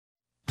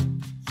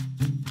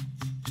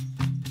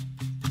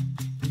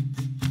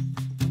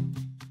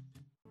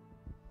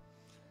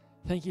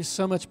Thank you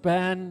so much,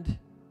 band.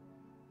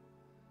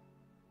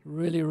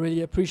 Really,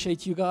 really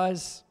appreciate you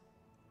guys.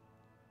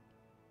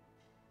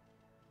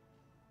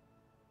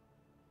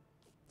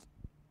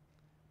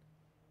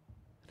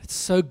 It's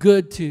so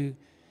good to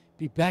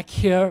be back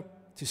here,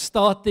 to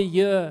start the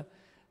year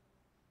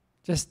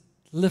just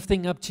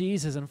lifting up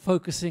Jesus and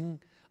focusing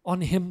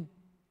on Him.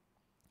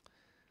 I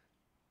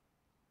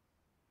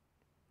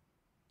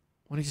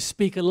wanted to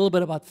speak a little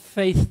bit about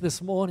faith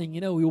this morning. You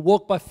know, we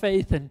walk by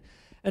faith and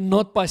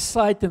not by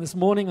sight. And this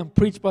morning I'm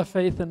preached by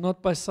faith and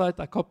not by sight.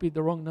 I copied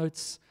the wrong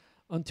notes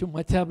onto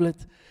my tablet.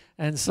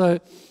 And so I'm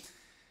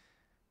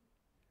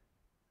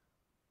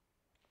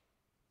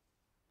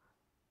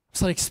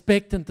so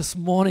expectant this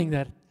morning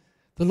that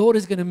the Lord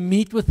is going to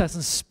meet with us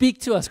and speak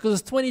to us,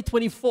 because it's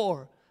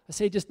 2024. I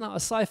say just now, a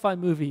sci-fi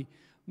movie.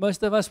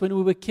 Most of us, when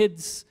we were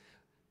kids,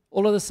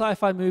 all of the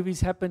sci-fi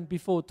movies happened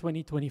before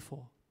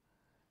 2024.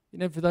 You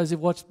know, for those who've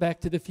watched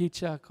Back to the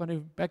Future,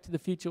 Back to the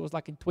Future was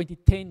like in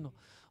 2010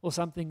 or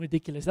something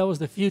ridiculous. That was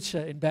the future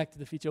in Back to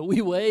the Future.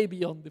 We're way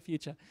beyond the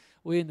future.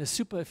 We're in the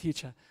super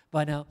future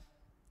by now.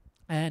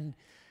 And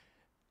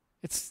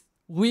it's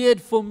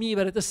weird for me,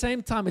 but at the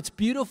same time, it's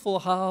beautiful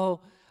how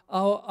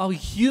our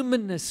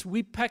humanness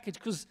we package.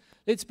 Because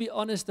let's be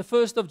honest, the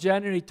 1st of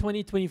January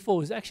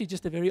 2024 is actually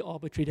just a very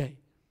arbitrary day.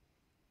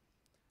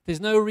 There's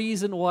no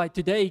reason why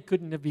today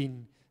couldn't have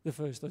been the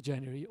 1st of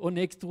January, or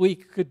next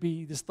week could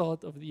be the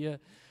start of the year.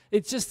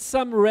 It's just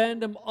some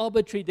random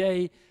arbitrary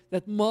day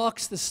that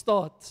marks the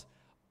start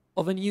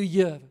of a new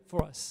year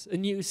for us, a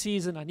new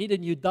season. I need a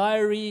new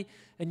diary,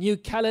 a new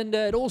calendar.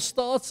 It all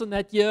starts on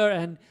that year,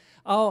 and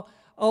our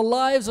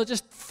lives are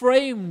just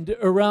framed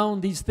around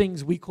these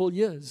things we call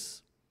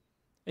years.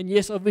 And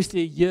yes,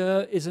 obviously a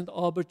year isn't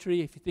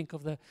arbitrary if you think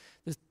of the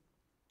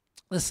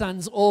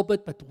sun's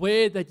orbit, but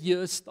where that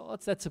year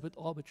starts, that's a bit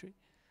arbitrary.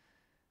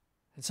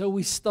 And so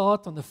we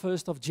start on the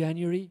 1st of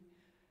January.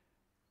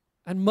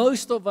 And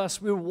most of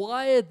us, we're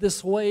wired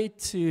this way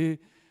to,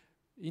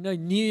 you know,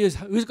 New Year's.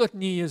 Who's got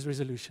New Year's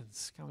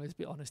resolutions? Come on, let's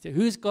be honest here.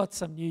 Who's got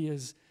some New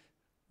Year's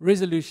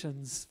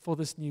resolutions for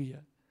this new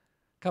year?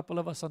 A couple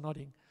of us are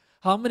nodding.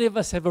 How many of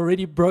us have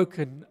already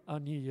broken our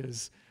New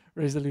Year's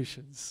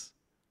resolutions?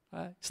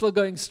 Still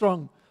going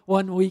strong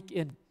 1 week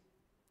in.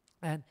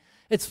 And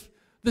it's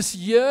this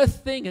year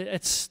thing,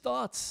 it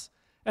starts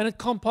and it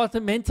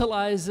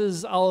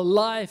compartmentalizes our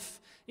life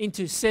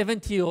into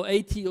 70 or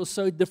 80 or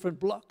so different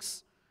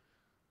blocks.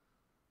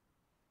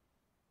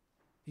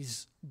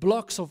 These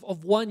blocks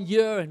of 1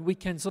 year, and we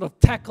can sort of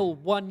tackle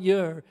 1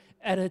 year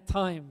at a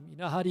time. You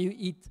know, how do you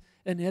eat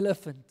an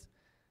elephant?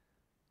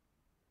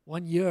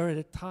 1 year at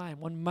a time,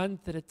 1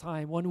 month at a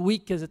time, 1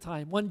 week at a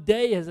time, 1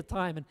 day at a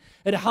time. And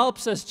it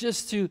helps us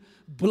just to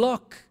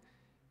block,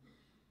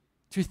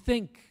 to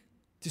think,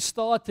 to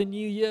start the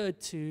new year,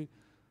 to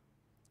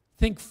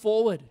think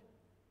forward.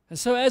 And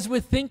so as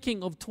we're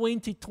thinking of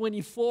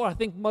 2024, I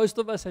think most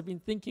of us have been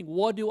thinking,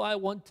 what do I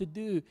want to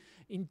do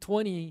in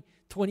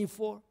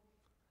 2024?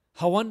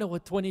 I wonder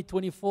what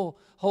 2024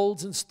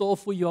 holds in store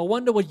for you. I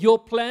wonder what your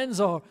plans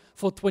are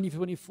for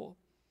 2024,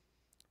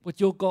 what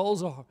your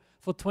goals are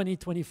for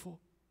 2024.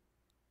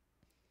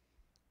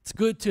 It's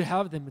good to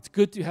have them. It's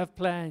good to have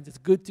plans. It's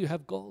good to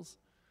have goals.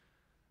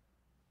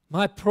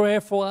 My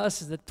prayer for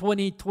us is that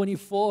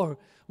 2024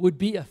 would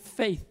be a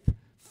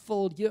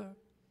faith-filled year.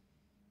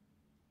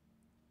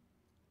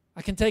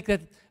 I can take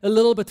that a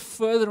little bit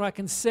further. I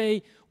can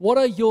say, what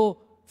are your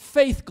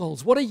faith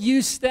goals? What are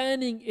you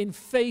standing in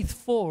faith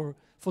for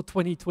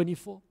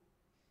 2024?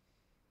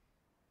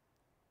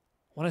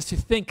 I want us to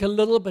think a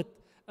little bit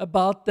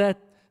about that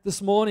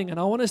this morning. And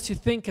I want us to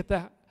think at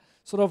that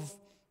sort of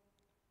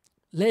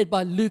led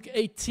by Luke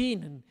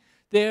 18. And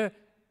there are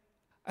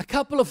a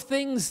couple of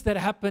things that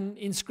happen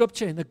in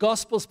Scripture, in the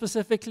Gospel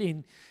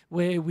specifically,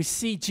 where we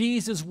see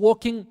Jesus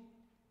walking.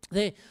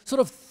 There are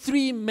sort of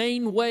 3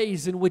 main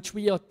ways in which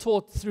we are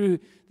taught through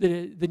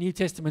the New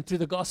Testament, through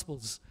the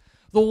Gospels.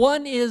 The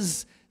one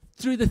is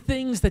through the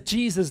things that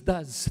Jesus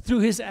does, through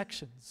His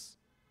actions.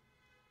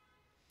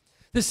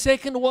 The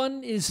second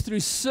one is through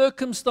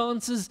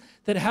circumstances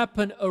that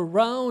happen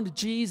around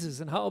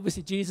Jesus, and how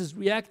obviously Jesus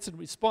reacts and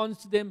responds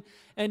to them,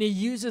 and He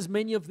uses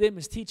many of them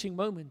as teaching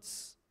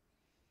moments.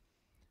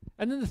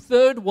 And then the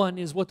third one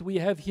is what we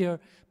have here,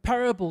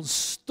 parables,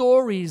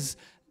 stories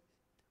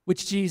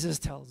which Jesus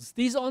tells.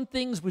 These aren't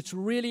things which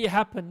really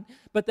happen,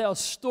 but they are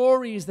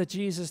stories that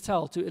Jesus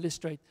tells to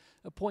illustrate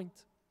a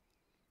point.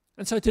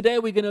 And so today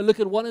we're going to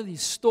look at one of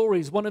these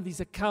stories, one of these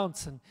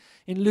accounts. And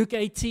in Luke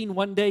 18,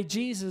 one day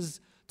Jesus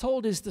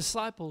told His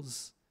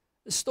disciples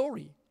a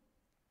story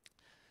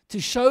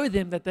to show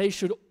them that they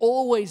should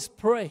always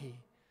pray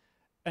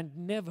and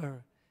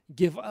never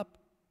give up.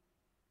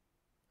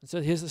 And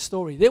so here's the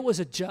story. There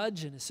was a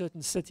judge in a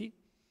certain city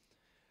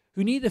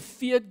who neither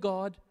feared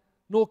God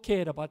nor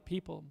cared about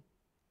people.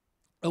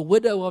 A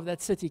widow of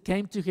that city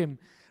came to him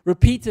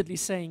repeatedly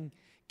saying,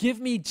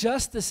 "Give me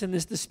justice in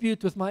this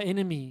dispute with my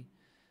enemy."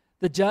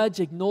 The judge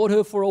ignored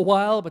her for a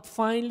while, but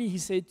finally he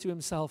said to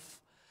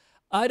himself,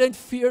 "I don't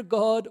fear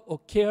God or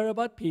care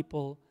about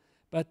people,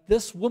 but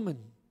this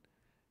woman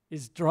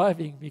is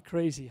driving me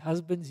crazy.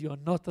 Husbands, you are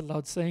not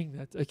allowed saying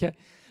that, okay?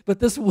 But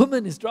this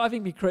woman is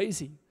driving me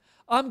crazy.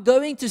 I'm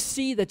going to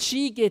see that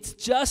she gets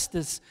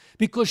justice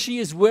because she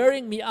is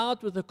wearing me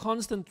out with the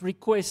constant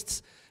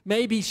requests.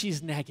 Maybe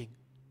she's nagging.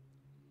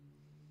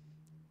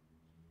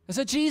 And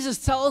so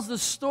Jesus tells the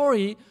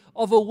story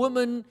of a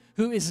woman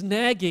who is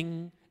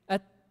nagging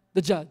at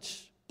the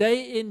judge.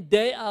 Day in,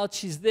 day out,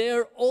 she's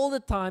there all the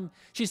time.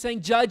 She's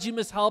saying, Judge, you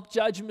must help.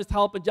 Judge, you must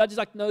help. And Judge is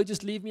like, no,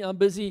 just leave me. I'm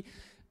busy.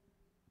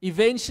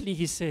 Eventually,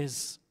 he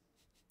says,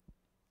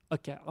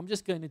 okay, I'm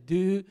just going to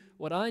do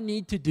what I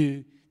need to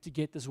do to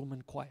get this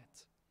woman quiet.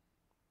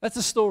 That's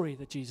the story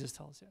that Jesus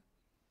tells here.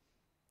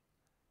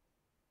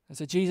 And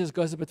so Jesus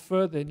goes a bit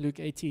further in Luke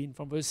 18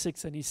 from verse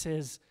 6, and he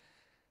says,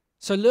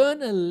 so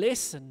learn a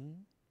lesson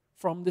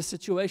from this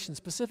situation,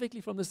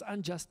 specifically from this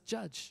unjust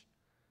judge.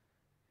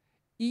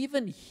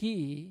 Even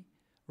he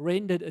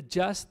rendered a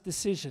just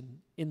decision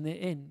in the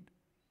end.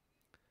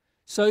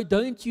 So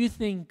don't you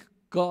think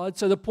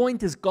so the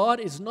point is, God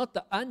is not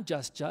the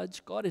unjust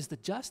judge. God is the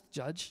just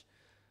judge.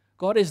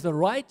 God is the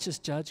righteous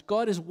judge.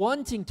 God is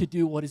wanting to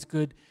do what is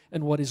good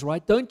and what is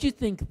right. Don't you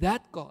think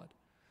that God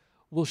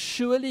will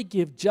surely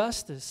give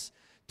justice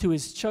to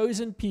his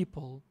chosen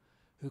people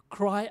who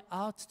cry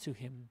out to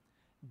him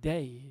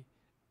day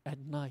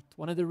and night?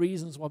 One of the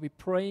reasons why we're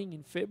praying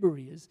in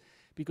February is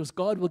because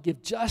God will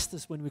give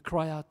justice when we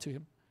cry out to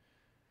him.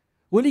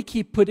 Will he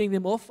keep putting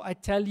them off? I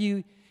tell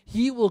you,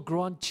 he will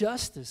grant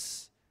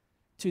justice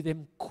to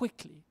them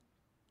quickly.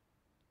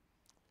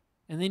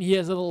 And then he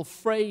has a little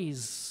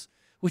phrase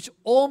which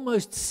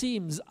almost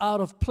seems out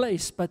of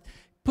place, but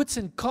puts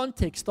in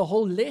context the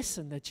whole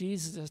lesson that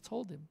Jesus has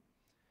told him.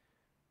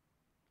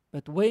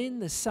 But when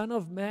the Son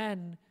of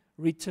Man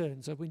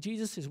returns, or when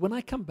Jesus says, when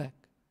I come back,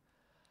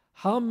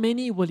 how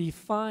many will he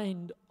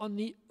find on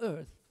the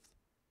earth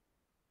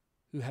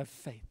who have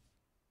faith?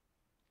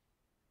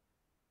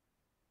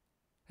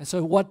 And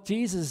so what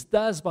Jesus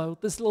does by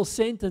what this little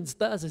sentence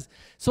does is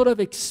sort of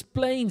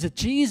explains that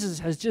Jesus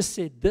has just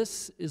said,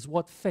 this is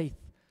what faith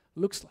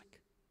looks like.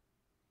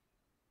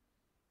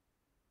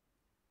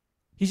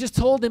 He just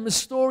told them a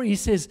story. He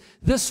says,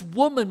 this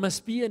woman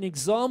must be an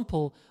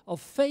example of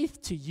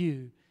faith to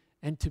you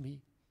and to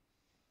me.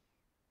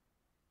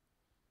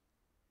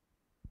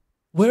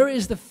 Where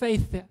is the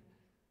faith there?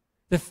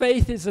 The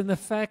faith is in the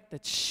fact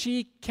that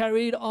she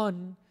carried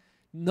on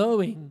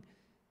knowing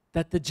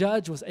that the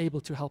judge was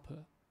able to help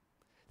her.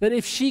 That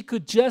if she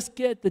could just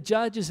get the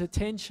judge's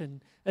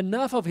attention,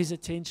 enough of his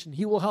attention,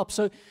 he will help.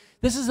 So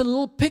this is a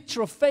little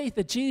picture of faith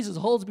that Jesus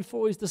holds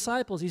before his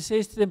disciples. He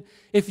says to them,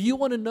 if you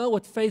want to know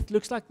what faith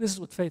looks like, this is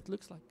what faith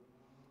looks like.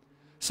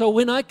 So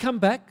when I come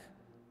back,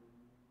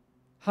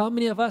 how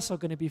many of us are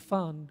going to be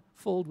found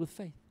filled with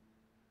faith?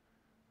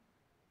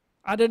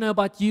 I don't know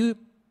about you,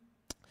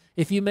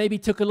 if you maybe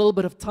took a little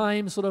bit of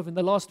time sort of in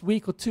the last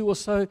week or two or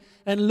so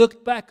and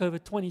looked back over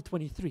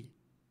 2023.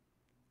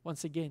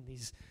 Once again,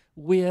 these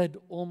weird,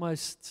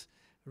 almost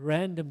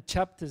random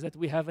chapters that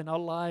we have in our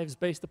lives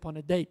based upon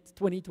a date,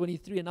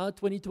 2023 and now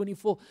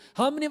 2024.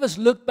 How many of us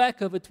look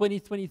back over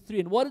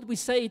 2023 and what did we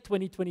say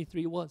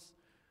 2023 was?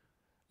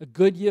 A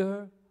good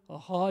year, a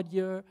hard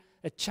year,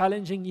 a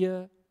challenging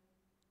year,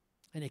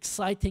 an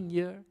exciting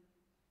year?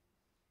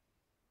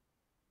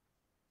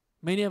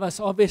 Many of us,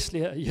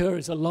 obviously, a year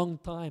is a long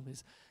time.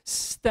 There's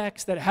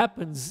stacks that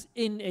happens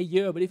in a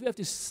year. But if you have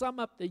to sum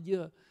up the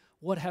year,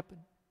 what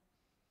happened?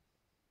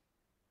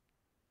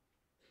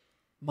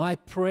 My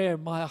prayer,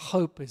 my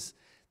hope is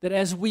that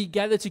as we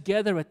gather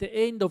together at the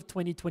end of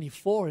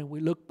 2024 and we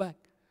look back,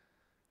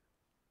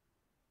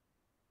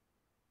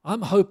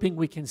 I'm hoping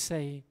we can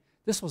say,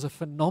 this was a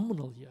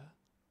phenomenal year.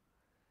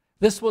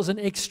 This was an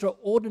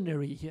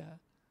extraordinary year.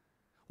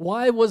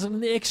 Why was it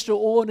an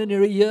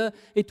extraordinary year?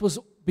 It was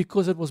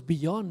because it was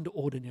beyond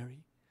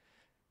ordinary.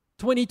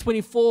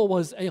 2024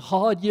 was a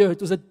hard year.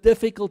 It was a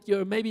difficult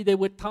year. Maybe there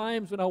were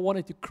times when I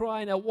wanted to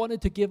cry and I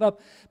wanted to give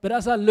up. But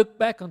as I look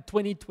back on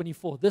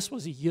 2024, this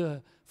was a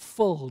year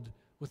filled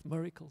with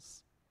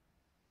miracles.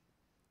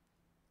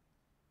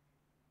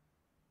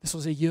 This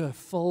was a year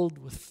filled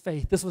with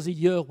faith. This was a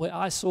year where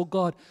I saw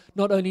God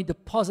not only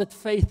deposit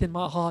faith in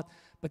my heart,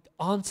 but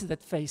answer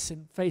that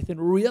faith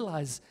and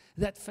realize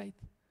that faith.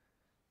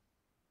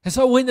 And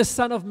so when the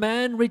Son of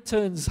Man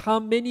returns, how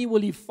many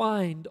will he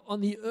find on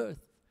the earth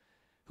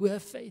who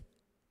have faith?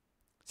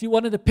 See,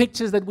 one of the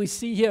pictures that we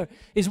see here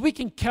is we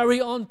can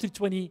carry on to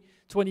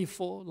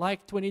 2024,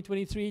 like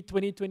 2023,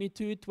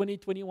 2022,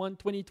 2021,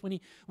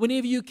 2020.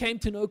 Whenever you came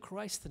to know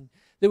Christ, and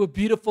there were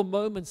beautiful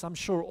moments, I'm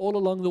sure, all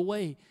along the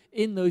way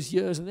in those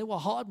years, and there were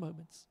hard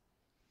moments.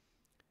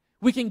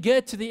 We can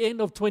get to the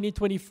end of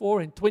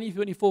 2024, and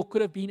 2024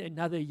 could have been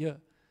another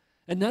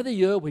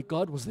year where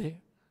God was there.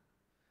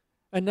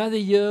 Another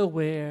year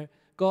where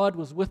God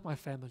was with my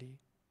family.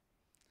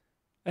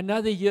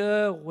 Another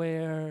year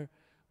where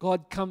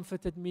God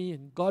comforted me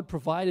and God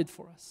provided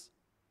for us.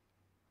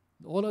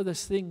 All of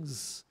those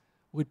things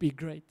would be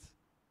great.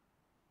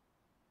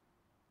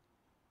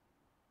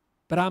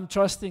 But I'm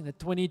trusting that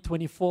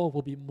 2024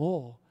 will be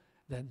more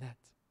than that.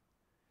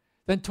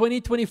 then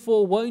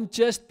 2024 won't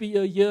just be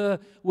a year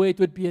where it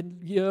would be a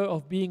year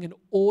of being an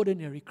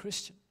ordinary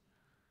Christian.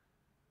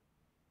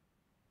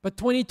 But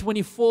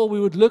 2024, we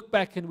would look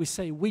back and we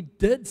say, we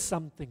did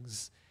some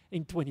things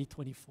in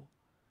 2024.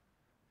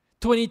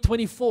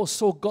 2024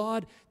 saw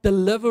God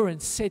deliver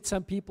and set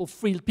some people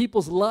free.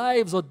 People's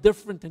lives are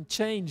different and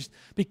changed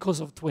because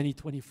of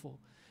 2024.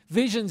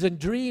 Visions and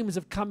dreams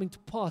have come into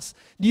pass.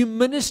 New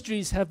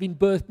ministries have been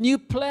birthed. New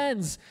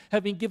plans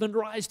have been given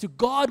rise to.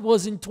 God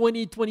was in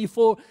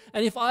 2024.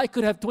 And if I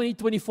could have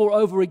 2024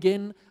 over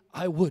again,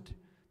 I would.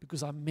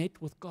 Because I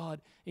met with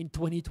God in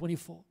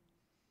 2024.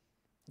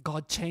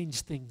 God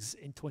changed things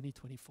in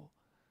 2024.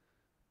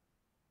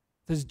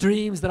 Those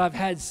dreams that I've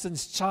had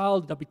since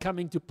childhood are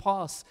coming to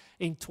pass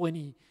in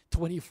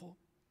 2024.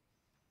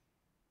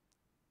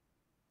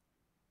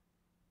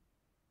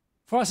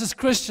 For us as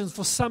Christians,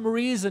 for some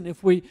reason,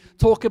 if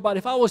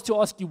I was to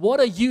ask you,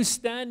 what are you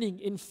standing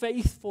in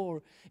faith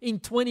for in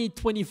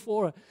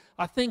 2024?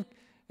 I think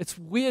it's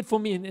weird for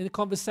me in the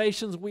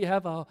conversations we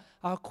have,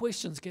 our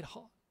questions get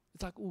hard.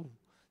 It's like, ooh,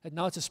 and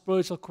now it's a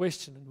spiritual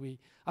question, and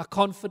our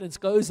confidence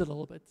goes a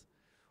little bit.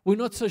 We're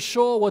not so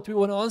sure what we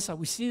want to answer.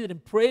 We see that in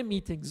prayer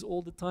meetings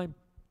all the time.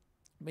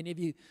 Many of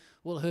you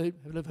will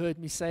have heard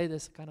me say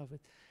this kind of.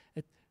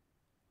 I'm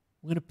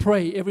going to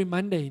pray every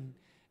Monday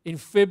in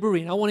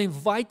February, and I want to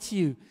invite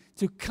you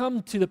to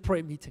come to the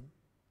prayer meeting.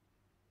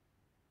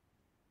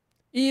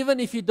 Even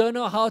if you don't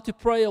know how to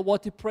pray or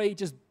what to pray,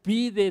 just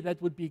be there.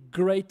 That would be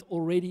great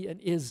already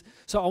and is.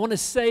 So I want to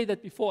say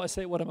that before I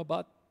say what I'm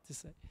about to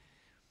say.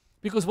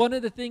 Because one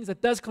of the things that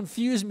does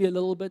confuse me a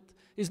little bit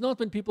is not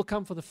when people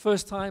come for the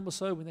first time or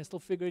so, when they're still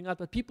figuring out,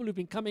 but people who've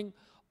been coming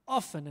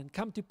often and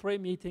come to prayer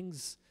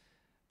meetings,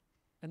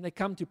 and they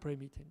come to prayer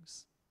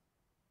meetings.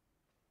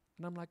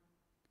 And I'm like,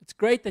 it's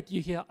great that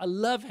you're here. I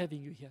love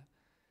having you here.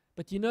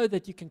 But you know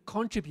that you can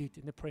contribute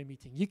in the prayer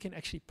meeting. You can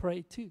actually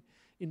pray too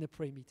in the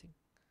prayer meeting.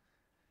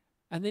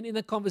 And then in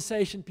the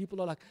conversation, people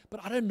are like,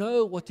 but I don't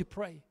know what to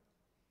pray.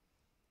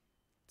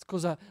 It's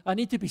because I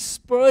need to be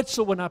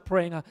spiritual when I'm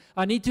praying.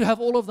 I need to have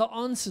all of the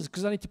answers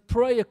because I need to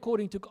pray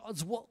according to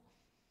God's will.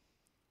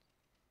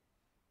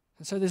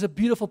 And so there's a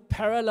beautiful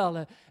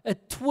parallel, a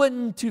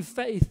twin to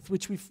faith,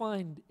 which we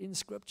find in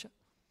Scripture.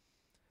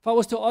 If I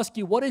was to ask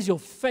you, what is your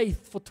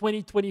faith for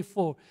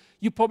 2024?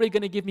 You're probably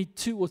going to give me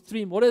 2 or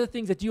 3. What are the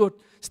things that you're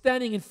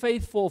standing in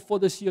faith for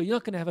this year? You're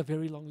not going to have a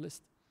very long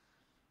list.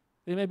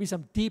 There may be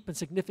some deep and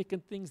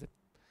significant things that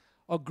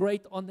are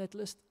great on that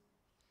list.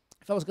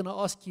 If I was going to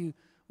ask you,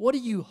 what are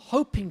you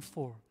hoping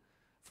for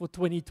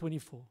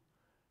 2024?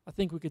 I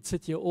think we could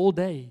sit here all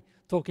day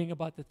talking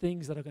about the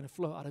things that are going to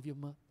flow out of your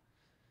mouth.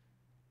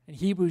 And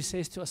Hebrews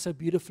says to us so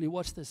beautifully,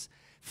 watch this,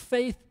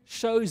 faith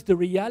shows the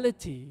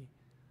reality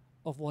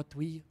of what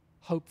we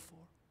hope for.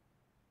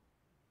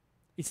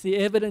 It's the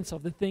evidence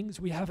of the things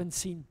we haven't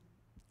seen.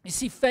 You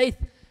see, faith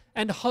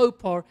and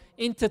hope are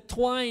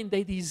intertwined.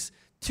 They're these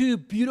two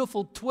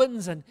beautiful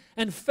twins, and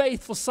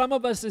faith for some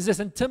of us is this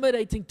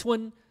intimidating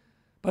twin,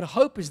 but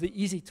hope is the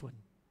easy twin.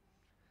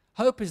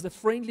 Hope is the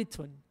friendly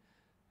twin.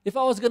 If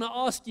I was going to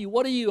ask you,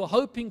 what are you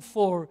hoping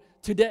for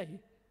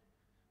today?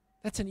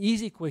 That's an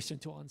easy question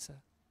to answer.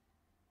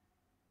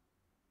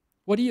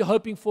 What are you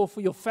hoping for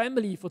your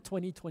family for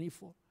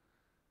 2024?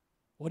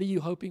 What are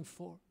you hoping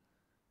for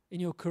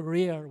in your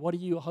career? What are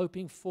you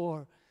hoping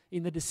for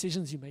in the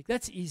decisions you make?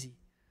 That's easy.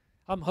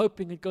 I'm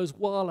hoping it goes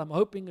well. I'm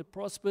hoping it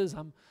prospers.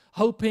 I'm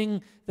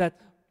hoping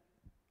that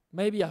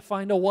maybe I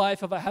find a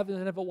wife if I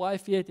haven't have a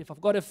wife yet. If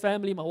I've got a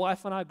family, my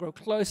wife and I grow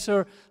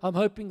closer. I'm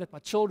hoping that my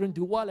children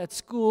do well at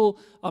school.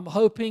 I'm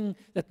hoping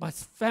that my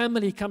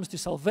family comes to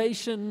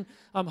salvation.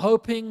 I'm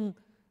hoping,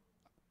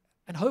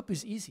 and hope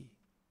is easy.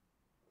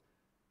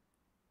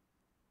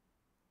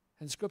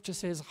 And Scripture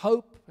says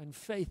hope and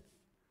faith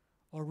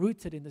are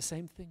rooted in the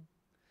same thing.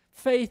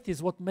 Faith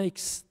is what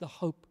makes the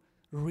hope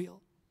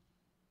real.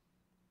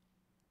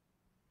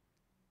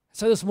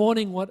 So this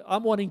morning, what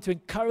I'm wanting to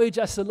encourage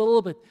us a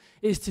little bit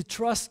is to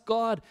trust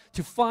God,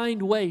 to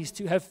find ways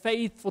to have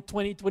faith for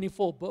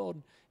 2024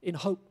 born in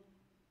hope.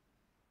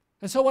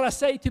 And so what I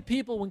say to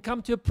people when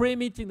come to a prayer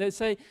meeting, they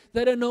say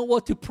they don't know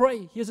what to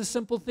pray. Here's a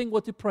simple thing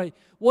what to pray.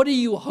 What do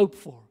you hope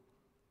for?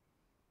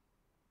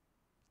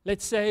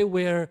 Let's say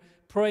we're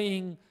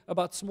praying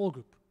about small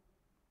group.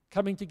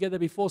 Coming together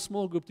before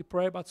small group to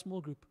pray about small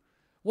group.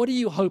 What do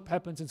you hope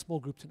happens in small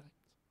group tonight?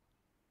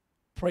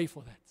 Pray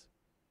for that.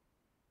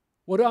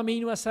 What do I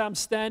mean when I say I'm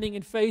standing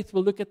in faith?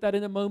 We'll look at that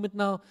in a moment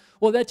now.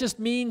 Well, that just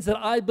means that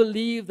I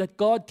believe that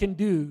God can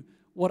do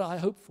what I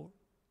hope for.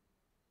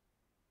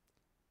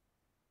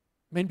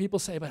 Many people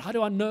say, but how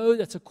do I know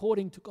that's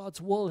according to God's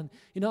will? And,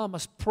 I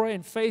must pray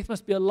and faith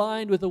must be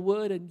aligned with the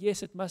Word. And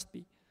yes, it must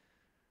be.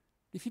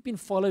 If you've been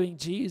following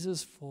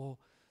Jesus for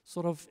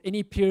sort of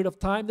any period of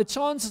time, the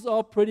chances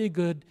are pretty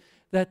good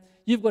that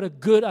you've got a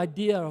good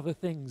idea of the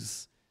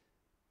things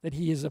that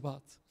He is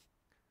about.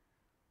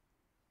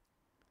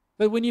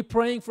 But when you're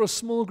praying for a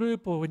small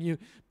group or when you're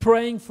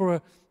praying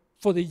for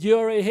for the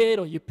year ahead,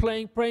 or you're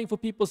praying for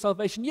people's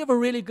salvation, you have a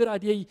really good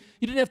idea.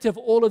 You don't have to have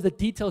all of the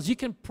details. You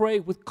can pray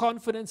with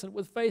confidence and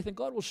with faith, and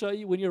God will show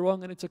you when you're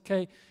wrong, and it's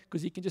okay,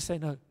 because you can just say,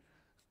 no,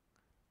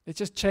 let's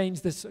just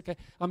change this. Okay,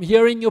 I'm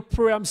hearing your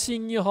prayer. I'm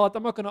seeing your heart.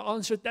 I'm not going to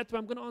answer it that way.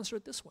 I'm going to answer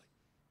it this way.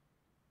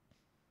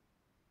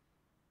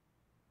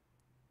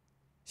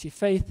 See,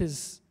 faith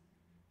is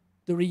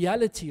the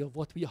reality of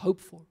what we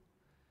hope for.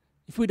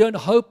 If we don't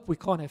hope, we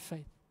can't have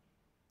faith.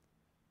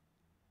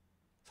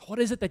 What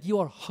is it that you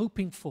are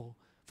hoping for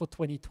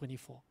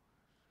 2024?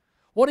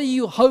 What are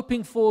you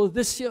hoping for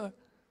this year?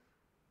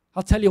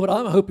 I'll tell you what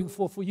I'm hoping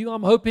for you.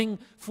 I'm hoping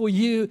for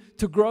you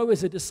to grow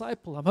as a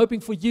disciple. I'm hoping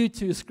for you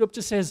to,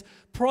 Scripture says,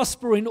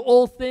 prosper in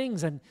all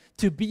things and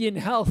to be in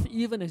health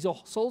even as your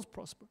souls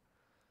prosper.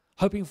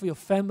 Hoping for your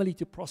family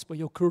to prosper,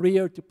 your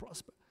career to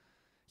prosper,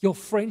 your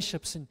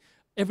friendships and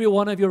every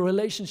one of your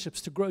relationships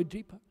to grow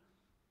deeper.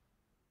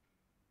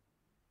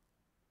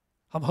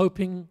 I'm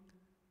hoping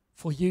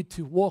for you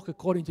to walk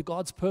according to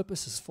God's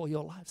purposes for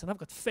your lives. And I've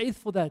got faith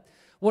for that.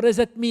 What does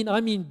that mean? I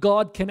mean,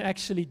 God can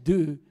actually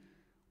do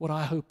what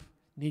I hope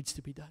needs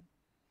to be done.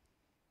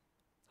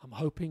 I'm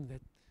hoping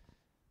that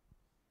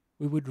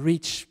we would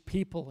reach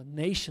people and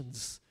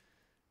nations,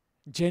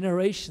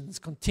 generations,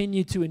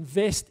 continue to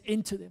invest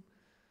into them.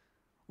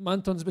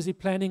 Manton's busy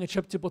planning a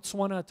trip to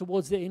Botswana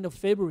towards the end of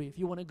February. If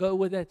you want to go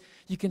with that,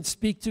 you can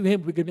speak to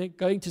him. We're going to be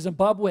going to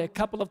Zimbabwe a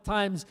couple of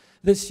times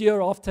this year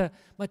after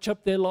my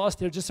trip there last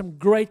year. Just some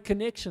great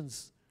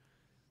connections.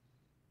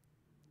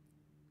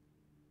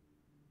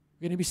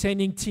 We're going to be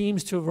sending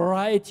teams to a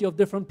variety of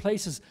different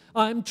places.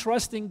 I'm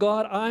trusting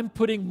God. I'm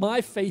putting my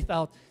faith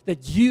out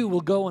that you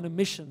will go on a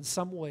mission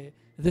somewhere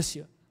this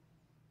year.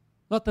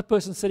 Not the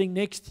person sitting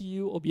next to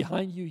you or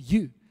behind you.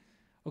 You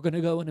are going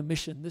to go on a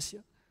mission this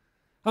year.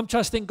 I'm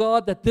trusting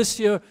God that this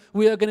year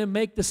we are going to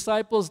make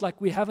disciples like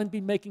we haven't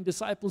been making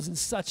disciples in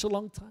such a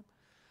long time.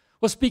 I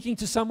was speaking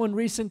to someone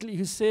recently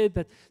who said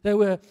that they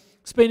were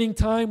spending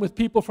time with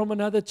people from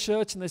another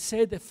church, and they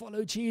said they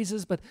follow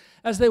Jesus, but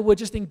as they were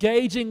just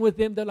engaging with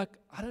them, they're like,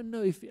 I don't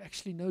know if you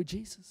actually know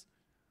Jesus.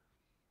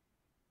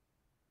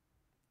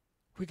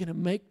 We're going to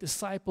make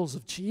disciples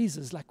of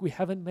Jesus like we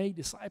haven't made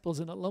disciples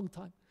in a long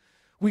time.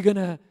 We're going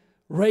to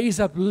raise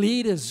up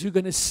leaders who are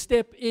going to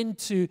step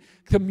into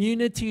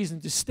communities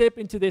and to step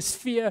into their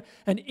sphere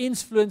and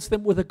influence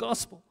them with the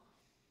gospel.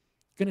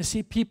 You're going to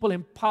see people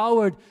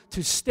empowered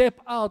to step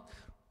out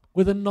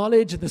with the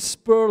knowledge and the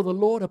Spirit of the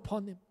Lord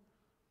upon them.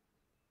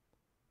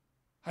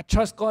 I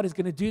trust God is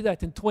going to do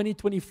that in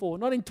 2024,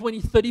 not in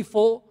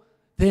 2034,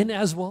 then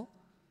as well,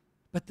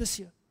 but this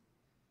year.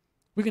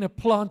 We're going to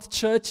plant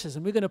churches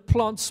and we're going to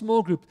plant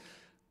small groups.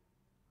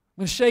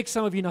 I'm going to shake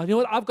some of you now. You know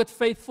what I've got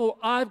faith for?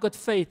 I've got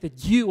faith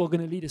that you are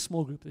going to lead a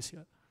small group this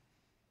year.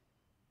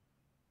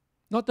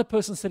 Not the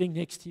person sitting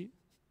next to you.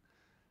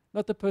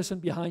 Not the person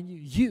behind you.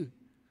 You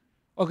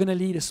are going to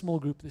lead a small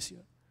group this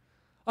year.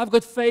 I've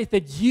got faith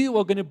that you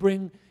are going to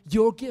bring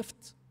your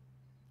gift.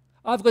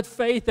 I've got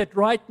faith that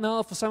right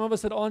now, for some of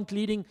us that aren't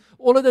leading,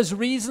 all of those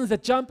reasons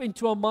that jump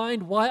into our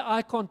mind why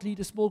I can't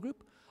lead a small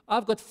group,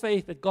 I've got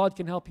faith that God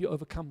can help you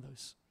overcome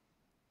those.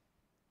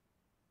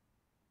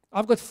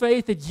 I've got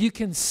faith that you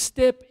can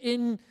step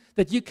in,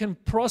 that you can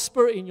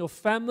prosper in your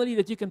family,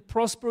 that you can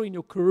prosper in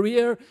your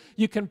career,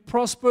 you can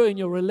prosper in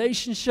your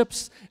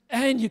relationships,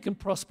 and you can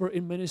prosper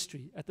in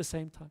ministry at the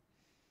same time.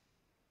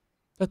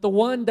 That the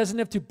one doesn't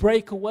have to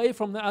break away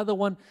from the other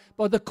one,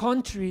 but the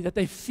contrary, that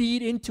they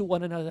feed into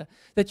one another.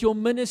 That your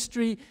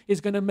ministry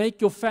is going to make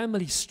your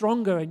family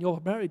stronger and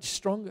your marriage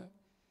stronger.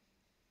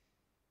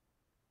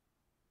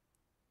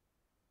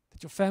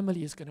 That your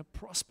family is going to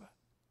prosper.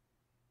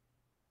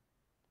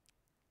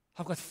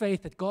 I've got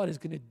faith that God is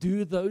going to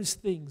do those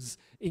things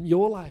in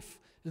your life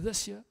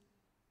this year.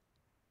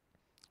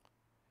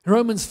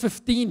 Romans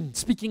 15,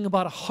 speaking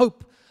about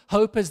hope.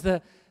 Hope is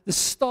the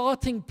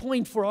starting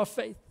point for our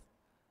faith.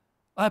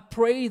 I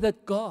pray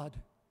that God,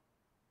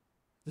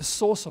 the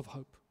source of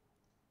hope,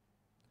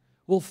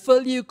 will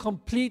fill you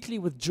completely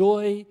with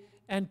joy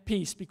and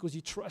peace because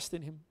you trust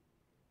in Him.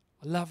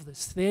 I love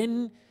this.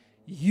 Then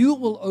you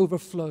will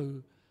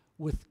overflow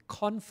with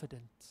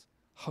confident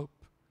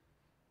hope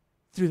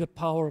through the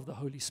power of the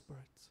Holy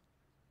Spirit.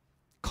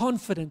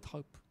 Confident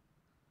hope.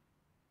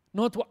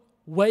 Not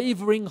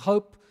wavering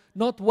hope,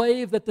 not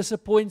wave that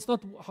disappoints,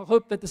 not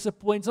hope that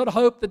disappoints, not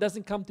hope that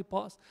doesn't come to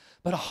pass,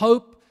 but a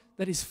hope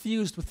that is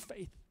fused with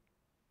faith.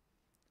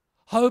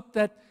 Hope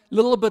that, a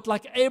little bit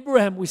like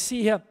Abraham, we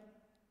see here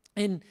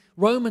in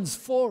Romans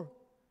 4.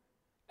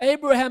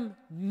 Abraham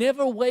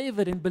never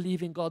wavered in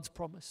believing God's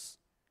promise.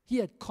 He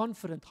had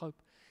confident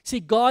hope.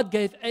 See, God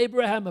gave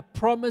Abraham a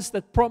promise.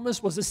 That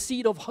promise was a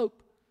seed of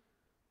hope.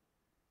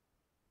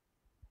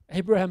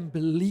 Abraham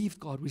believed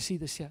God. We see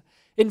this here.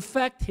 In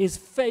fact, his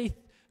faith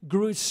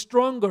grew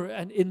stronger,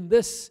 and in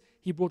this,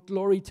 he brought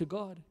glory to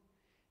God.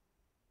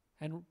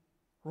 And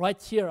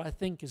right here, I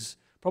think, is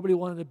probably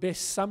one of the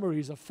best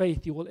summaries of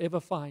faith you will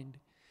ever find.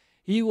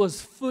 He was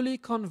fully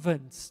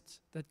convinced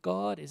that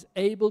God is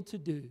able to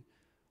do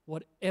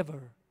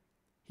whatever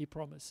He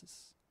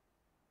promises.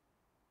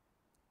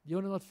 You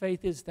want to know what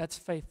faith is? That's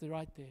faith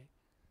right there.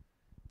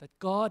 That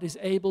God is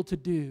able to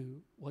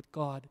do what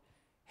God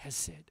has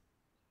said.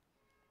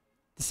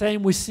 The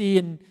same we see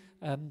in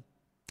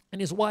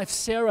his wife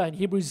Sarah in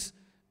Hebrews.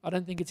 I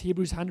don't think it's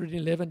Hebrews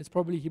 111. It's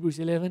probably Hebrews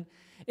 11.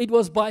 It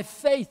was by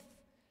faith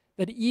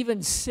that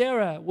even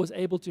Sarah was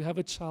able to have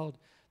a child,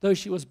 though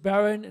she was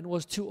barren and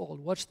was too old.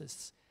 Watch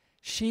this.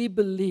 She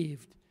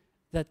believed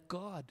that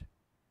God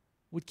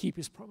would keep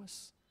his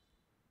promise.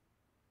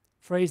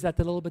 Phrase that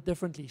a little bit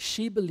differently.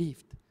 She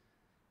believed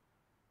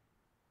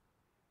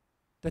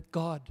that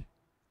God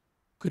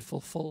could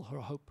fulfill her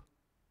hope.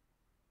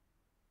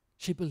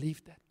 She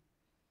believed that.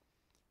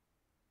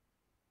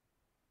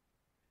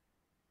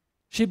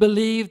 She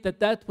believed that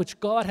that which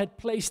God had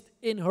placed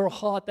in her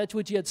heart, that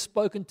which he had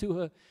spoken to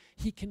her,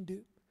 he can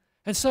do.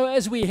 And so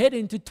as we head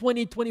into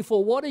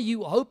 2024, what are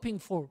you hoping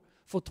for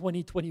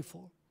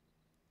 2024?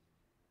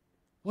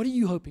 What are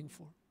you hoping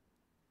for?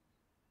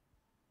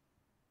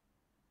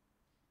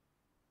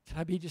 Can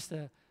I be just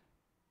a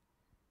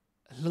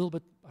little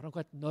bit, I don't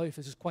quite know if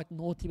this is quite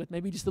naughty, but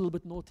maybe just a little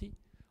bit naughty?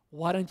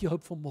 Why don't you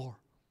hope for more?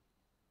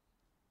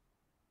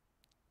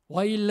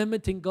 Why are you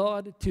limiting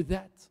God to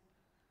that?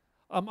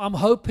 I'm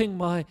hoping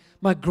my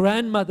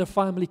grandmother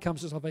finally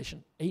comes to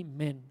salvation.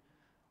 Amen.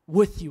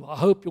 With you. I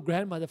hope your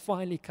grandmother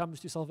finally comes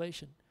to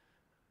salvation.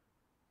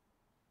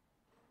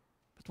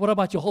 But what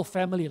about your whole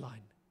family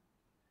line?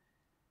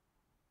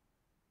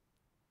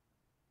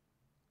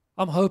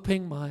 I'm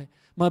hoping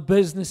my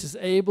business is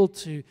able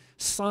to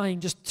sign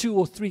just 2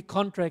 or 3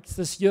 contracts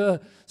this year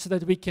so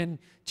that we can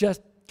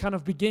just kind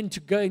of begin to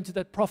go into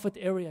that profit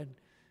area and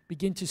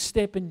begin to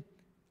step in.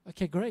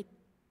 Okay, great.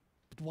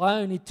 But why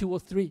only 2 or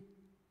 3?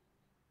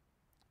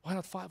 Why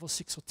not 5 or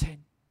 6 or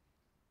 10?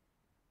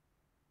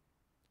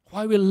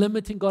 Why are we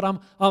limiting God?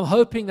 I'm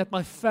hoping that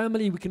my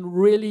family, we can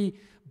really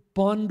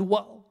bond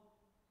well.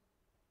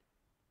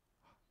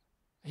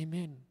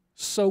 Amen.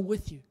 So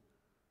with you.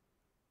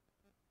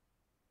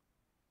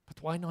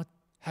 But why not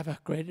have a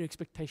greater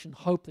expectation,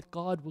 hope that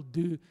God will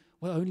do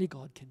what only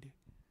God can do?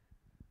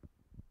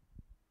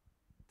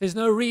 There's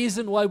no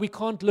reason why we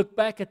can't look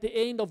back at the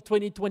end of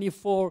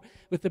 2024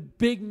 with a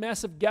big,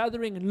 massive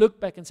gathering and look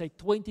back and say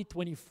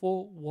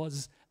 2024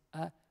 was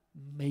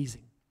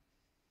amazing.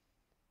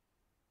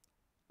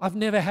 I've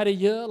never had a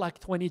year like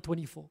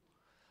 2024.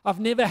 I've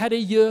never had a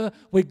year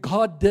where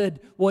God did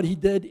what he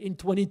did in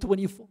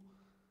 2024.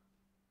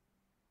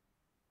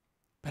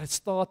 But it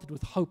started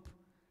with hope.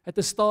 At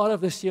the start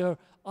of this year,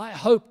 I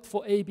hoped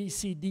for A, B,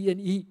 C, D,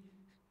 and E.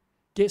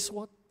 Guess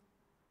what?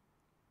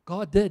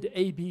 God did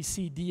A, B,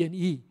 C, D, and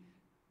E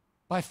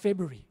by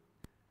February.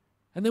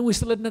 And then we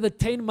still had another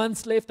 10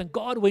 months left, and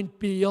God went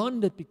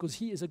beyond it because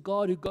he is a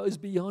God who goes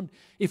beyond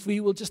if we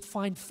will just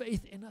find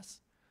faith in us.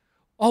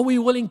 Are we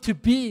willing to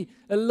be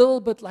a little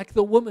bit like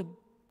the woman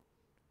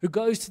who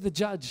goes to the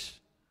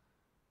judge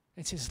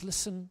and says,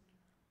 listen,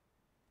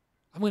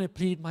 I'm going to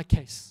plead my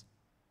case.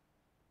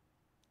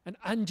 An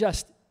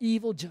unjust,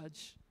 evil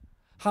judge.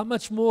 How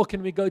much more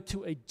can we go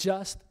to a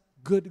just,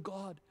 good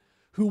God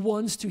who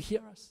wants to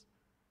hear us?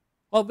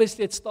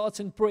 Obviously, it starts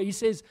in prayer.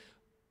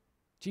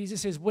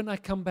 Jesus says, when I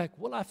come back,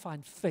 will I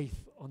find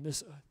faith on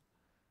this earth?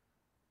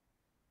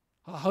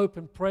 I hope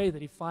and pray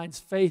that he finds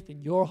faith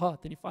in your heart,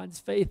 and he finds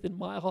faith in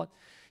my heart.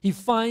 He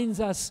finds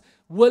us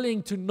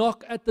willing to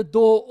knock at the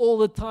door all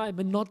the time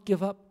and not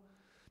give up.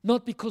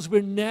 Not because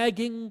we're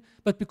nagging,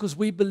 but because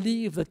we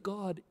believe that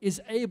God is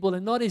able.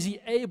 And not is he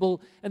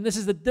able, and this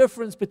is the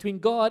difference between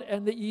God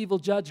and the evil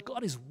judge.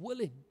 God is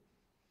willing.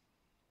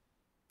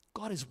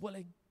 God is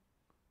willing.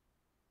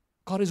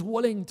 God is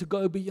willing to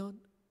go beyond.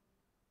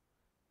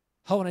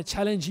 I want to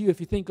challenge you, if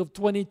you think of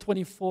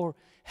 2024,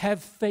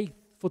 have faith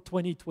for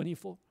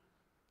 2024.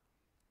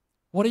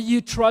 What are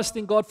you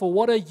trusting God for?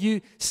 What are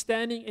you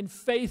standing in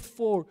faith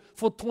for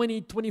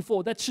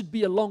 2024? That should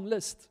be a long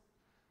list.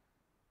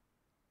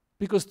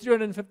 Because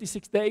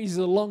 356 days is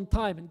a long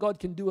time, and God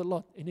can do a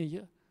lot in a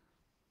year.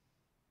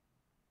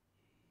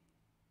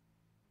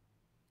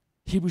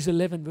 Hebrews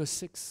 11 verse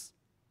 6.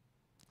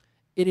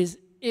 It is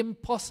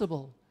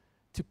impossible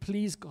to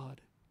please God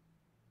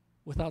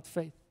without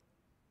faith.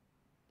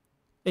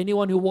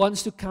 Anyone who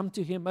wants to come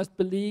to him must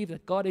believe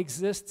that God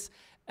exists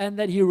and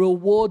that he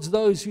rewards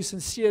those who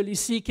sincerely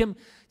seek him. Do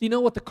you know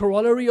what the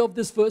corollary of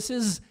this verse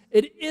is?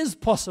 It is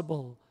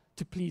possible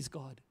to please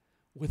God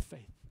with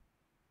faith.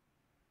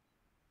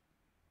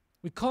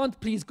 We can't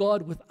please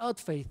God without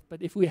faith,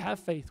 but if we have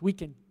faith, we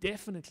can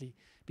definitely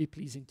be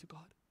pleasing to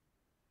God.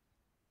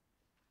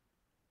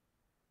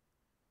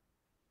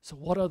 So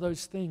what are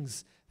those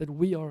things that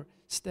we are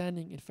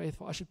standing in faith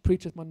for? I should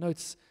preach with my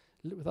notes,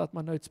 without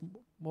my notes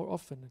more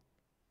often. It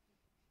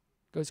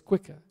goes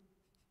quicker.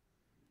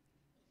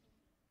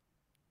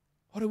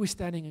 What are we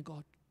standing in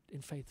God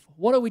in faith for?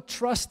 What are we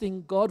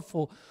trusting God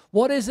for?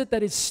 What is it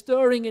that is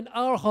stirring in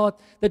our heart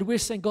that we're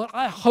saying, God,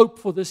 I hope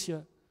for this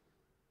year.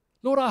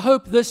 Lord, I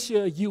hope this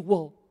year you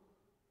will.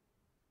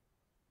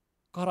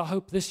 God, I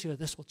hope this year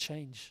this will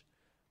change.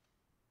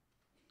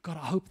 God,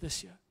 I hope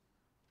this year.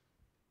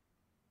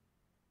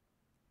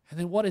 And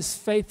then what is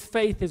faith?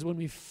 Faith is when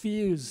we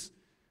fuse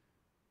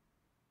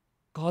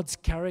God's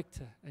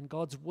character and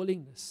God's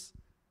willingness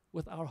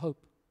with our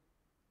hope.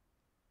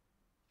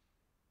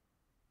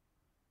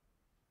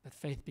 That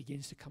faith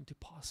begins to come to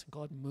pass, and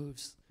God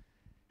moves,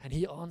 and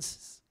He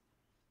answers.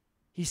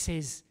 He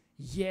says,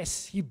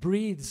 yes, He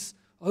breathes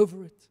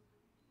over it.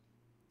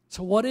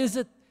 So what is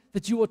it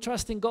that you are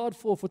trusting God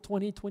for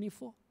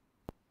 2024?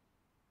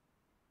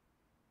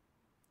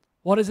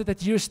 What is it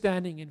that you're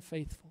standing in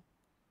faith for?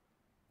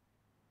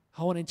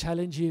 I want to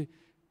challenge you,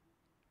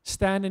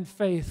 stand in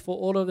faith for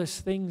all of those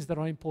things that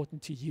are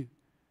important to you.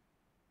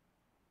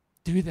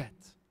 Do that.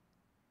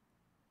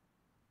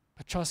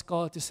 But trust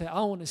God to say, I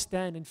want to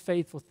stand in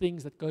faith for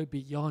things that go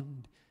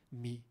beyond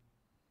me.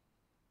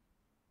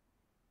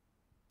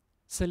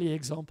 Silly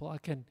example, I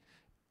can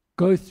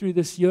go through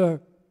this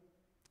year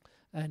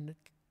and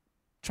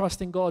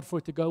trusting God for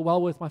it to go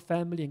well with my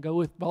family and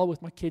go well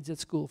with my kids at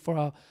school,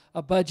 for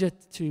our budget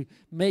to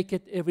make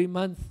it every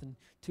month and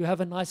to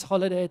have a nice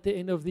holiday at the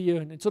end of the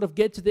year and sort of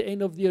get to the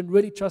end of the year and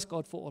really trust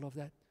God for all of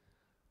that.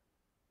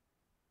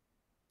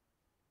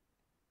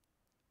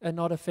 And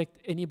not affect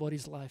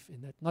anybody's life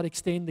in that, not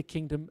extend the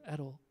kingdom at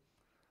all.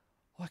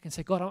 Or I can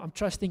say, God, I'm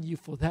trusting you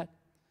for that.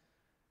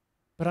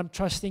 But I'm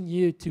trusting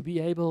you to be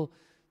able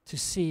to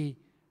see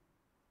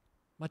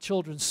my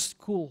children's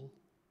school,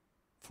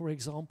 for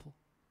example.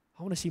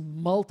 I want to see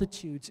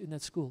multitudes in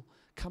that school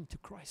come to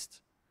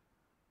Christ.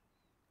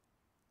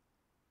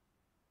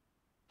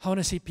 I want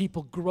to see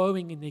people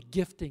growing in their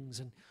giftings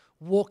and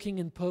walking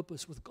in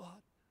purpose with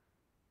God.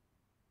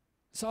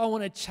 So I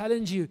want to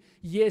challenge you,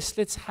 yes,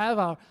 let's have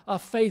our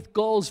faith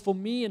goals for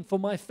me and for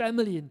my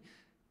family, and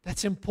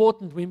that's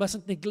important. We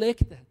mustn't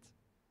neglect that.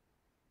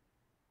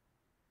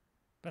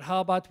 But how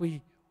about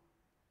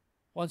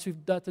once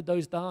we've dotted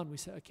those down, we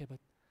say, okay, but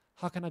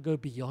how can I go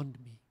beyond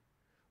me?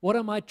 What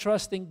am I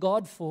trusting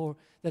God for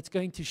that's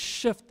going to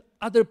shift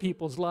other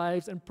people's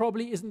lives and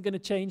probably isn't going to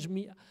change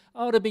me?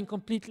 I would have been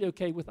completely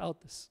okay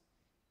without this.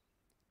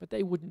 But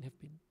they wouldn't have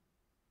been.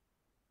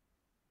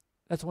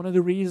 That's one of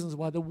the reasons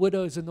why the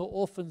widows and the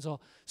orphans are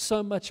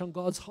so much on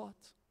God's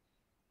heart.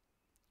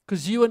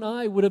 Because you and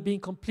I would have been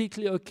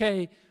completely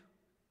okay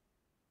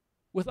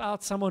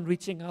without someone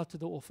reaching out to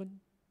the orphan,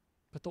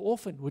 but the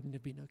orphan wouldn't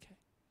have been okay.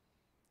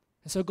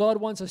 And so God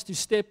wants us to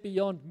step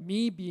beyond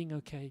me being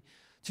okay,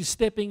 to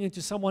stepping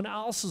into someone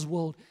else's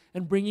world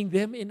and bringing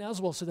them in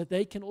as well so that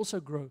they can also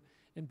grow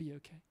and be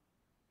okay.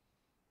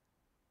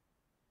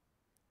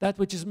 That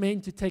which is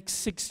meant to take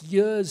 6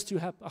 years to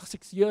happen,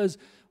 6 years,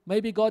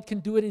 maybe God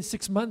can do it in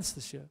 6 months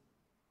this year.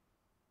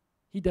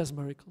 He does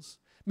miracles.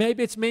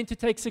 Maybe it's meant to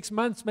take 6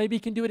 months, maybe He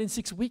can do it in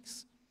 6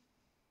 weeks.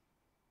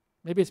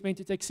 Maybe it's meant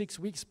to take 6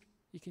 weeks,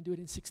 He can do it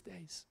in 6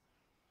 days.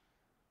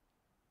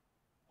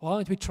 Why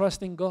aren't we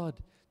trusting God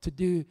to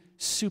do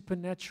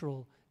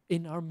supernatural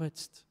in our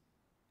midst?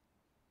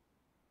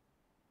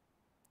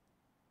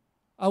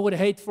 I would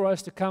hate for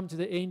us to come to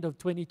the end of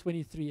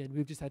 2023 and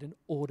we've just had an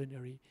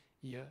ordinary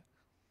year.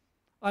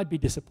 I'd be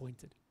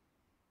disappointed.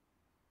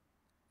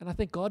 And I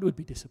think God would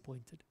be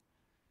disappointed.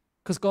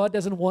 Because God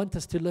doesn't want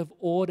us to live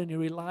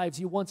ordinary lives.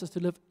 He wants us to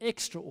live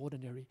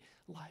extraordinary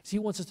lives. He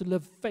wants us to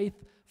live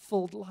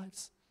faith-filled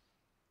lives.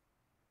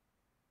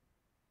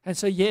 And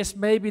so, yes,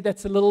 maybe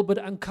that's a little bit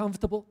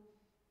uncomfortable.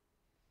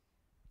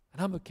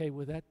 And I'm okay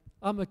with that.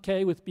 I'm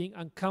okay with being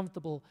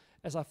uncomfortable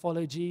as I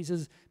follow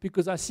Jesus,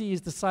 because I see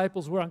His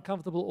disciples were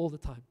uncomfortable all the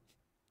time.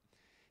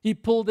 He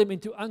pulled them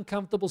into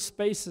uncomfortable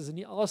spaces and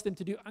He asked them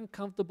to do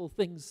uncomfortable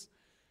things.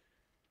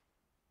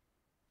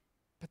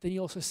 But then He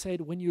also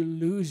said, when you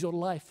lose your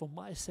life for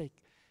my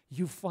sake,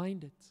 you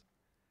find it.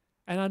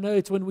 And I know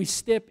it's when we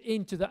step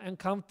into the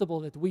uncomfortable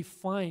that we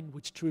find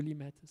which truly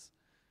matters.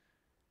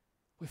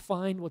 We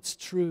find what's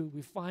true.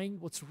 We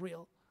find what's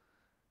real.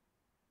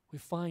 We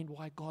find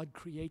why God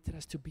created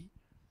us to be.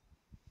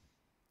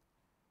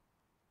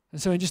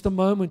 And so in just a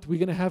moment, we're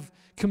going to have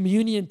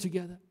communion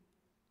together.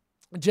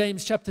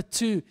 James chapter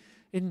 2,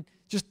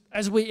 just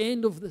as we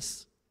end of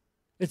this.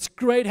 It's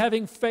great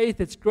having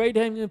faith. It's great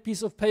having a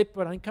piece of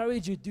paper. And I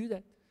encourage you to do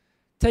that.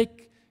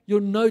 Take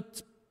your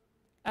note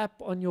app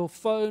on your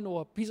phone,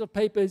 or a piece of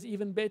paper is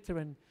even better,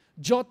 and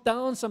jot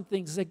down some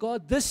things. Say,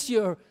 God, this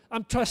year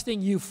I'm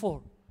trusting you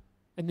for.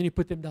 And then you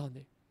put them down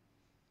there.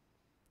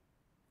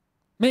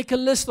 Make a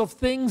list of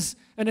things,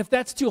 and if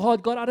that's too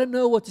hard, God, I don't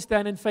know what to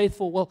stand in faith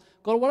for. Well,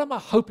 God, what am I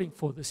hoping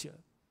for this year?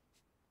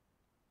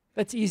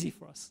 That's easy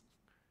for us.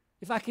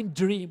 If I can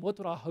dream, what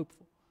would I hope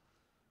for?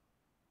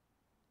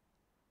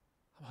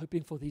 I'm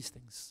hoping for these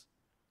things.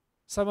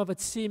 Some of it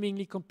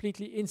seemingly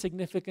completely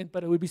insignificant,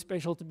 but it would be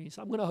special to me.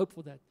 So I'm going to hope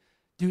for that.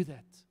 Do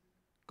that.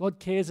 God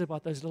cares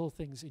about those little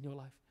things in your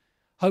life.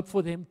 Hope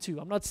for them too.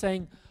 I'm not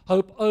saying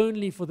hope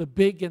only for the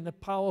big and the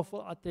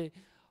powerful out there.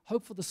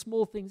 Hope for the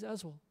small things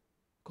as well.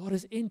 God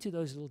is into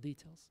those little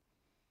details.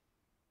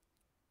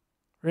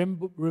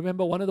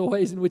 Remember one of the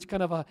ways in which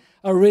kind of I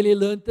really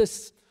learned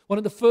this, one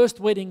of the first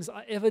weddings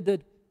I ever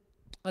did,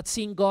 I'd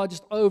seen God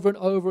just over and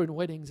over in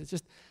weddings. It's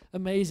just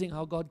amazing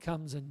how God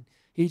comes, and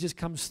He just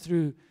comes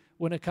through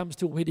when it comes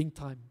to wedding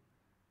time.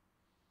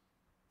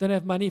 Don't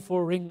have money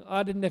for a ring.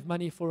 I didn't have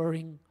money for a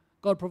ring.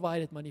 God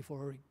provided money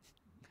for a ring.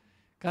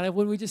 Kind of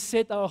when we just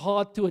set our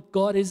heart to it,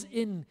 God is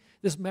in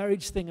this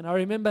marriage thing. And I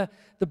remember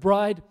the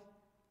bride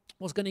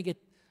was going to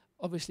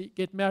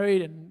get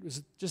married, and it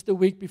was just a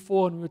week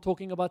before, and we were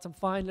talking about some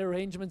final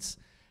arrangements.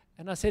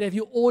 And I said, have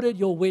you ordered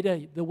the weather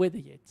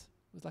yet?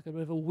 It was like a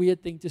bit of a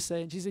weird thing to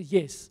say. And she said,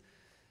 yes.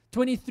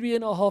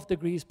 23.5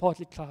 degrees,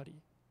 partly cloudy.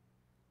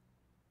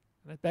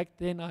 And back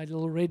then, I had a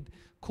little red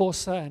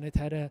Corsa, and it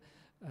had a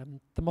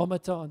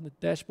thermometer on the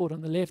dashboard on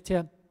the left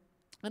here.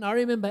 And I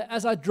remember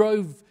as I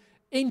drove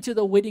into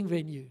the wedding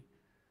venue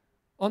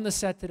on the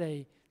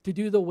Saturday to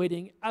do the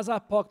wedding, as I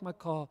parked my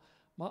car,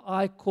 my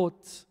eye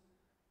caught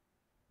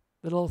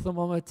the little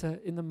thermometer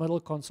in the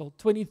middle console,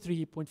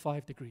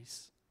 23.5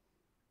 degrees.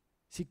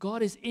 See,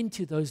 God is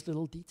into those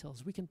little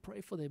details. We can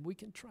pray for them. We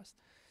can trust,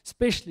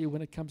 especially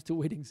when it comes to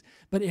weddings,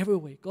 but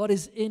everywhere. God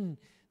is in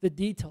the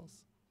details.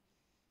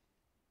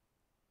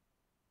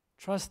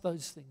 Trust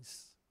those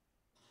things.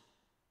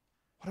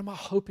 What am I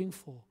hoping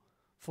for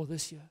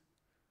this year?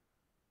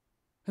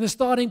 And the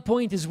starting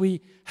point is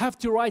we have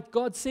to write.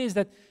 God says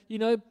that,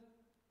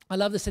 I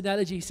love this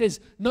analogy. He says,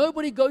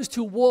 nobody goes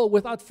to war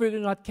without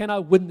figuring out, can I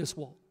win this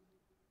war?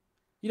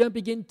 You don't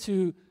begin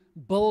to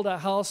build a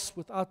house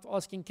without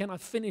asking, can I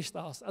finish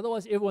the house?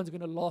 Otherwise, everyone's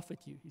going to laugh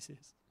at you, he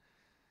says.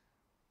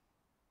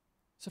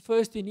 So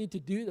first, you need to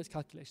do those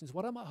calculations.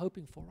 What am I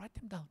hoping for? Write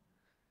them down.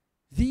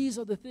 These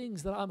are the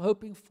things that I'm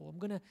hoping for. I'm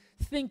going to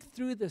think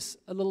through this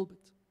a little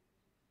bit.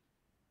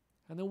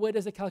 And then where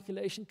does the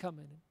calculation come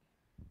in?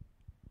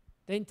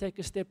 Then take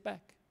a step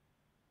back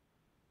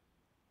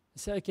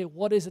and say, okay,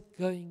 what is it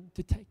going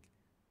to take?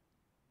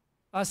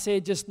 I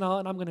said just now,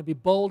 and I'm going to be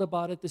bold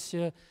about it this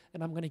year,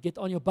 and I'm going to get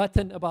on your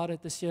button about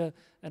it this year,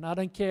 and I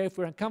don't care if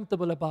we're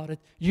uncomfortable about it.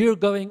 You're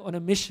going on a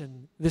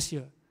mission this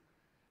year.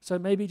 So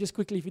maybe just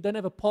quickly, if you don't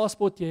have a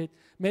passport yet,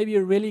 maybe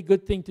a really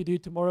good thing to do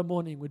tomorrow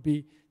morning would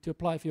be to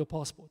apply for your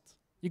passport.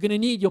 You're going to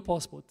need your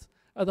passport.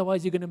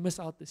 Otherwise, you're going to miss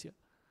out this year.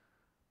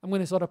 I'm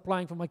going to start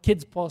applying for my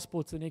kids'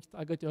 passports.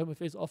 I go to Home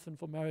Affairs often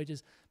for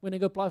marriages. I'm going to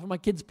go apply for my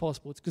kids'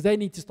 passports because they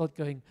need to start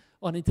going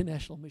on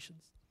international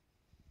missions.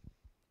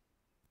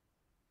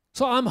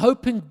 So I'm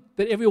hoping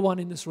that everyone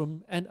in this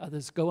room and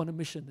others go on a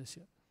mission this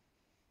year.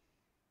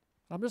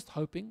 I'm just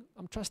hoping.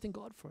 I'm trusting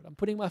God for it. I'm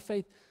putting my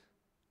faith.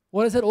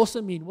 What does that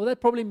also mean? Well, that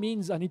probably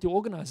means I need to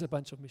organize a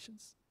bunch of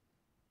missions.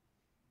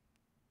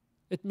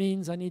 It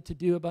means I need to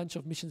do a bunch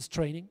of missions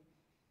training.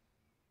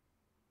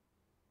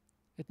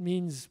 It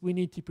means we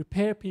need to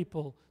prepare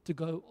people to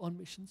go on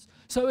missions.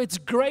 So it's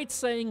great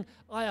saying,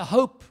 I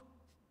hope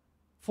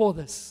for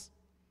this.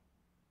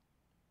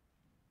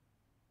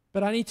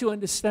 But I need to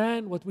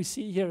understand what we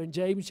see here in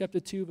James chapter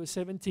 2, verse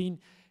 17.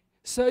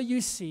 So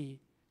you see,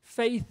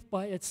 faith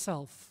by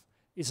itself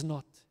is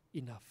not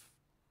enough.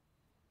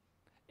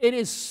 It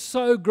is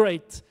so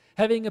great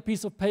having a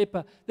piece of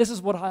paper. This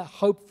is what I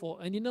hope for.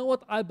 And you know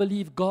what? I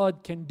believe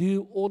God can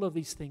do all of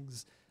these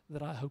things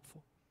that I hope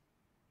for.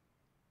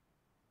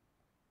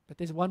 But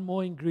there's one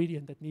more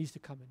ingredient that needs to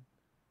come in.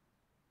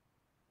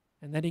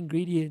 And that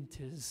ingredient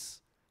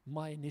is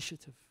my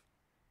initiative.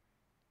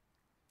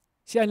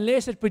 See,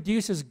 unless it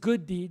produces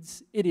good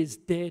deeds, it is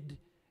dead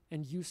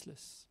and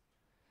useless.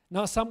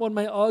 Now, someone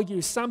may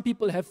argue, some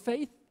people have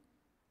faith,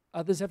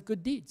 others have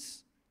good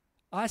deeds.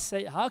 I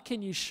say, how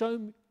can you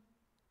show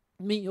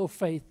me your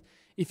faith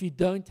if you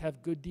don't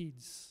have good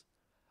deeds?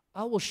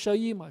 I will show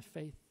you my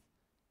faith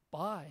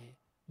by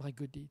my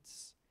good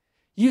deeds.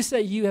 You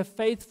say you have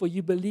faith for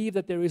you believe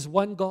that there is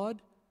one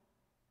God.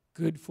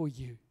 Good for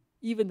you.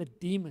 Even the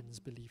demons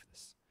believe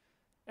this.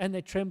 And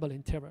they tremble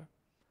in terror.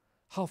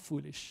 How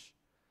foolish.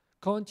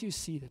 Can't you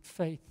see that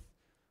faith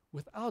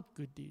without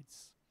good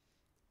deeds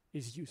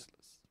is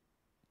useless?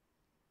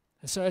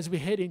 And so as we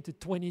head into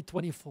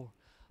 2024,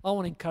 I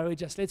want to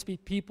encourage us. Let's be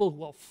people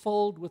who are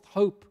filled with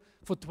hope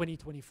for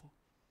 2024.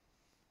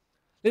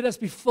 Let us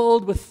be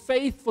filled with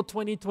faith for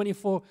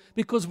 2024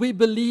 because we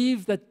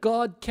believe that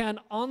God can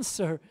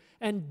answer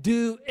and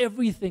do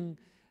everything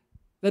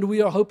that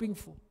we are hoping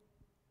for.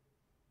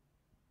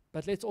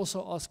 But let's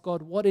also ask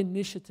God, what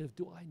initiative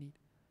do I need?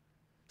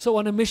 So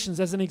on a missions,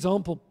 as an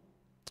example,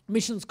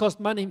 missions cost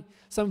money.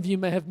 Some of you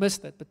may have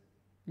missed that, but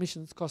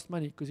missions cost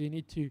money because you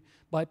need to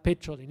buy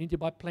petrol, you need to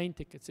buy plane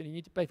tickets, and you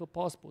need to pay for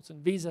passports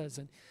and visas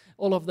and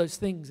all of those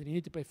things, and you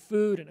need to pay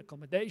food and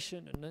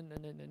accommodation, and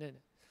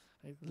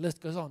the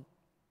list goes on.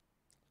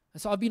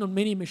 And so I've been on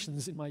many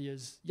missions in my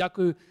years.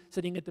 Yaku,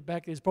 sitting at the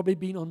back, has probably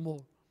been on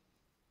more.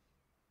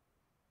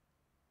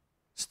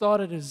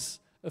 Started as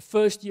a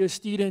first-year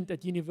student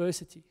at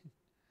university.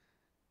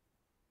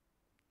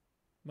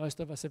 Most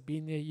of us have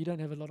been there. You don't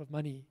have a lot of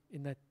money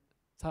in that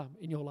time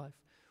in your life.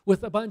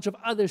 With a bunch of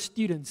other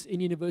students in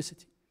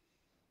university.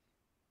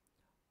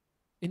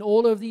 In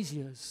all of these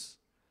years,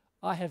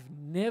 I have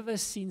never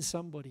seen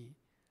somebody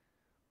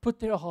put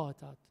their heart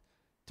out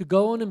to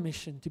go on a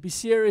mission, to be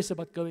serious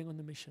about going on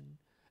the mission,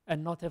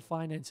 and not have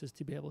finances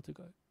to be able to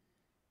go.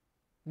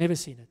 Never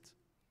seen it.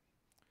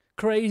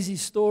 Crazy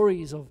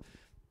stories of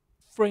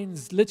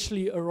friends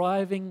literally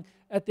arriving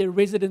at their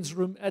residence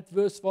room at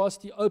Verse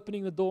Varsity,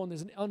 opening the door, and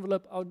there's an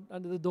envelope out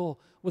under the door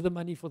with the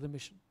money for the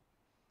mission.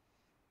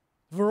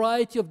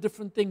 Variety of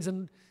different things.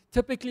 And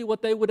typically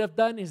what they would have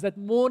done is that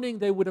morning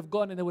they would have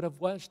gone and they would have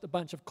washed a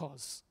bunch of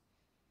cars.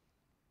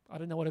 I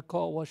don't know what a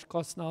car wash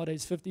costs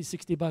nowadays, $50,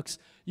 $60.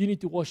 You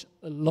need to wash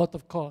a lot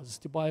of cars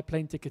to buy a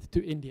plane ticket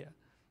to India.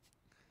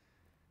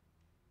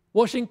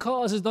 Washing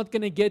cars is not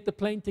going to get the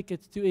plane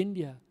ticket to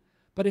India.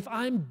 But if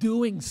I'm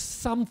doing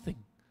something,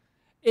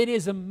 it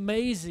is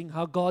amazing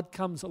how God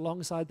comes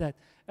alongside that.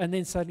 And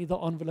then suddenly the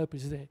envelope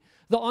is there.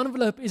 The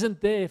envelope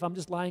isn't there if I'm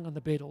just lying on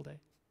the bed all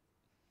day.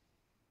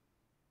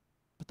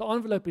 But the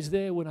envelope is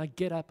there when I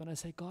get up and I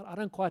say, God, I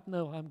don't quite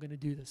know how I'm going to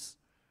do this.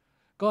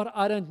 God,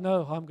 I don't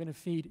know how I'm going to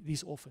feed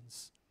these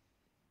orphans.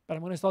 But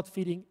I'm going to start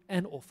feeding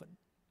an orphan.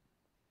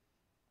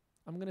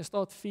 I'm going to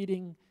start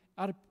feeding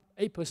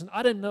a person.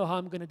 I don't know how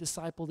I'm going to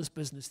disciple this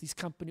business, this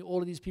company, all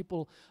of these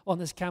people on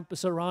this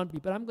campus around me.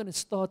 But I'm going to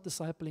start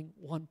discipling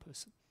one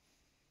person.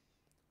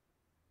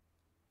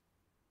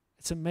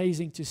 It's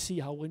amazing to see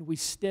how when we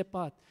step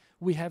out,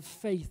 we have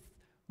faith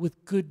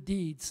with good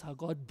deeds, how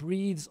God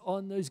breathes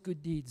on those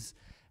good deeds,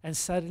 and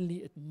suddenly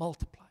it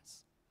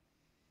multiplies.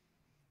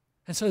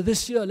 And so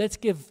this year, let's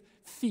give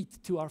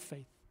feet to our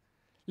faith.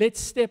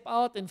 Let's step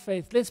out in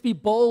faith. Let's be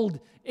bold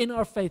in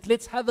our faith.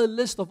 Let's have a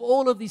list of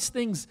all of these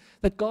things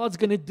that God's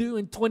going to do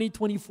in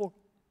 2024.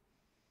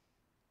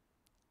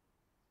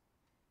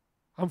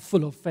 I'm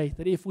full of faith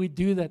that if we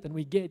do that and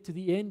we get to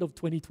the end of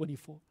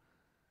 2024,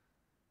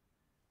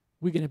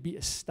 we're going to be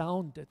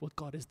astounded at what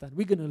God has done.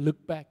 We're going to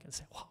look back and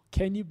say, wow,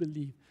 can you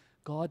believe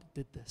God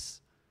did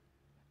this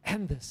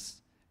and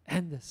this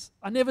and this?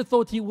 I never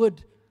thought He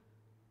would,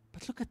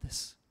 but look at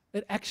this.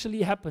 It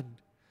actually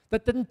happened.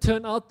 That didn't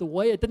turn out the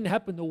way, it didn't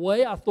happen the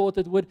way I thought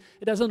it would.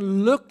 It doesn't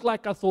look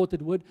like I thought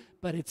it would,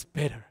 but it's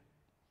better.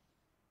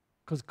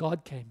 Because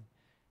God came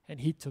and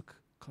He took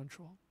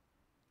control.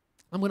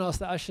 I'm going to ask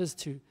the ushers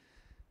to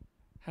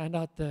hand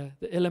out the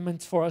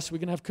elements for us. We're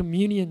going to have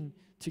communion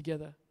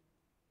together.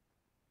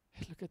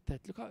 Hey, look at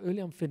that. Look how early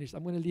I'm finished.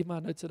 I'm going to leave my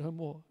notes at home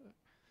more.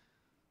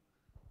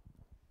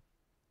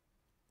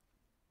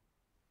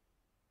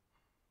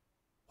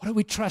 What are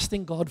we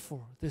trusting God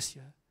for this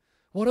year?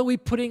 What are we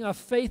putting our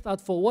faith out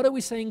for? What are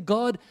we saying,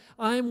 God,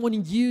 I'm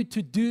wanting you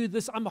to do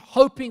this. I'm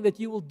hoping that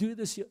you will do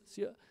this year.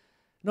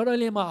 Not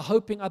only am I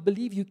hoping, I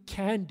believe you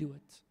can do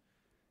it.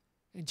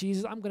 And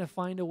Jesus, I'm going to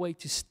find a way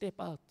to step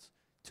out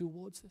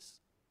towards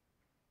this.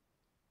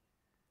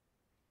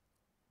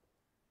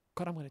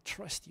 God, I'm going to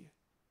trust you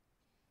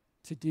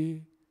to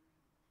do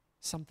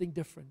something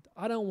different.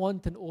 I don't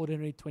want an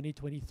ordinary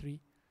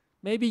 2023.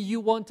 Maybe you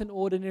want an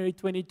ordinary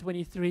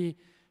 2023.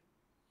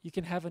 You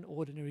can have an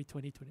ordinary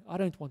 2020. I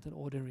don't want an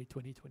ordinary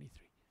 2023.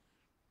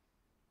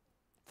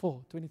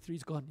 23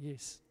 is gone,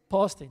 yes.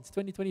 Past tense,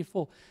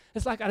 2024.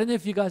 It's like, I don't know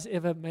if you guys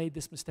ever made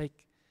this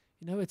mistake.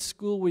 You know, at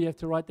school where you have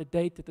to write the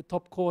date at the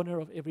top corner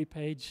of every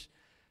page.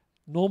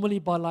 Normally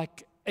by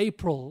like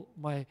April,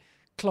 my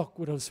clock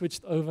would have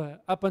switched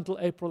over. Up until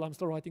April, I'm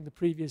still writing the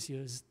previous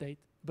year's date.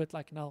 But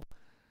like now,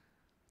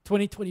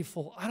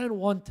 2024. I don't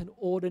want an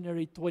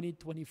ordinary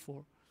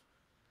 2024.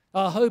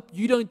 I hope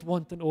you don't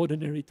want an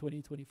ordinary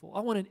 2024.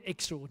 I want an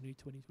extraordinary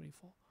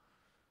 2024.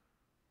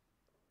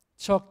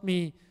 It shocked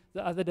me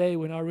the other day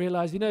when I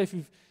realized, you know, if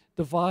you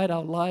divide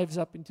our lives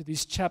up into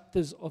these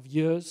chapters of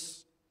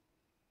years,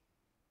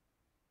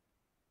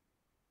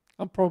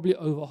 I'm probably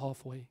over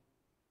halfway.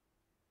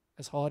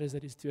 As hard as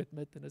it is to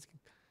admit,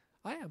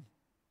 I am.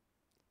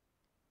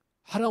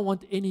 I don't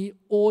want any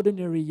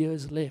ordinary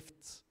years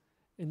left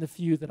in the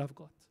few that I've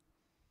got.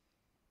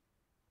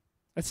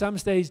 At some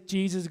stage,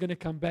 Jesus is going to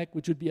come back,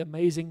 which would be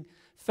amazing.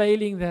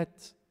 Failing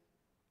that,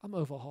 I'm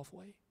over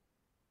halfway.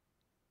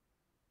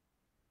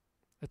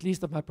 At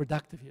least of my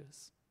productive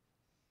years.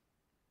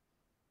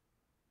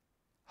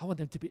 I want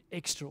them to be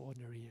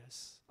extraordinary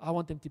years. I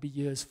want them to be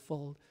years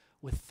filled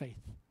with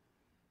faith.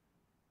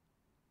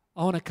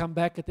 I want to come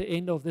back at the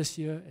end of this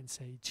year and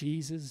say,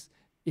 Jesus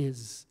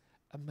is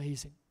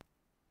amazing.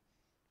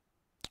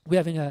 We're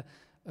having a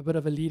bit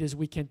of a leaders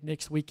weekend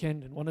next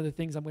weekend, and one of the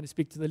things I'm going to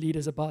speak to the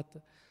leaders about,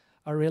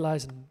 I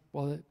realize, and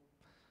while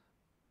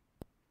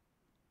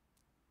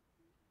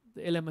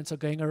the elements are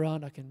going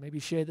around, I can maybe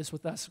share this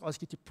with us, ask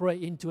you to pray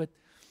into it.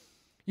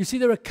 You see,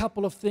 there are a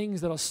couple of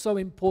things that are so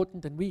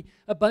important, and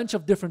a bunch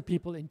of different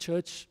people in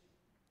church,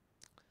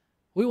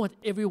 we want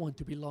everyone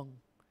to belong,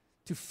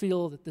 to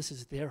feel that this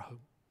is their home.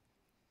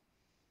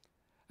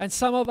 And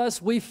some of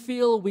us, we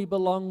feel we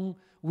belong,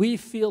 we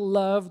feel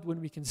loved when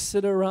we can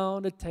sit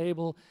around a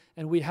table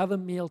and we have a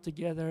meal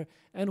together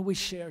and we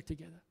share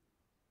together.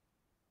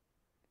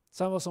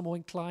 Some of us are more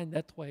inclined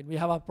that way, and we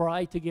have our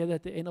bride together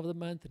at the end of the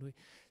month, and we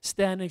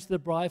stand next to the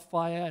bride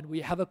fire, and we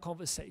have a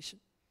conversation.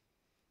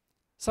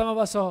 Some of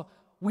us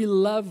we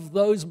love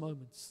those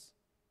moments.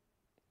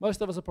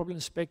 Most of us are probably on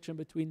the spectrum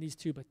between these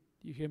two, but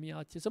you hear me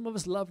out here. Some of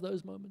us love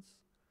those moments.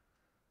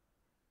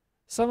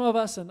 Some of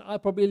us, and I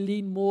probably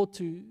lean more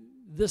to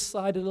this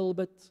side a little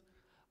bit,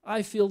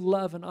 I feel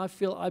love and I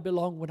feel I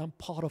belong when I'm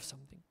part of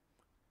something,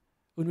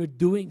 when we're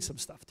doing some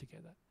stuff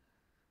together.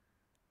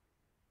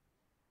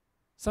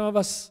 Some of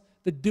us,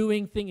 the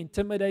doing thing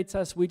intimidates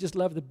us. We just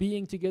love the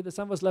being together.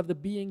 Some of us love the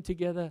being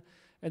together,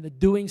 and the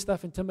doing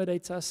stuff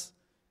intimidates us.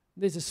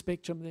 There's a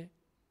spectrum there.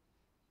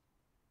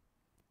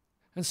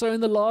 And so in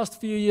the last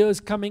few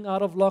years coming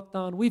out of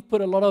lockdown, we've put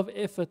a lot of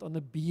effort on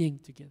the being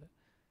together.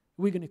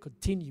 We're going to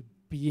continue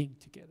being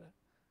together.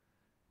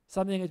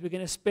 Something that we're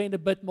going to spend a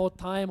bit more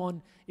time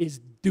on is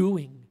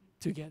doing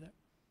together.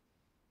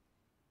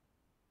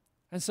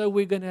 And so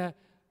we're going to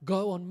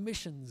go on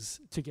missions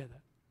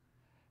together.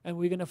 And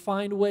we're going to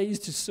find ways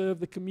to serve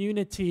the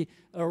community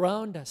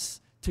around us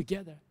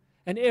together.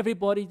 And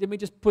everybody, let me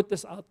just put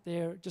this out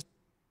there just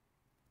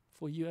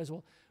for you as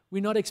well.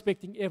 We're not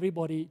expecting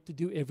everybody to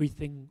do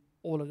everything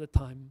all of the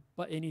time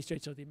by any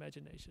stretch of the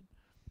imagination.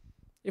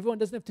 Everyone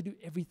doesn't have to do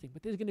everything,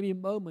 but there's going to be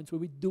moments where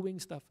we're doing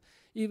stuff.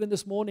 Even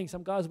this morning,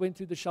 some guys went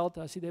through the shelter.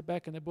 I see they're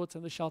back, and they brought some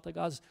of the shelter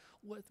guys.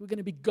 We're going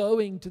to be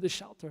going to the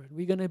shelter, and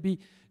we're going to be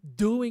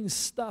doing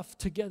stuff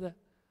together.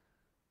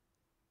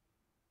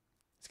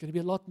 It's going to be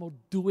a lot more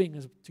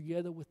doing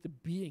together with the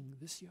being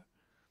this year.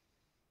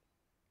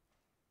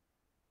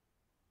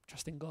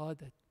 Trusting God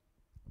that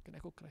kan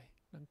ek ook kry.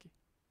 Dankie.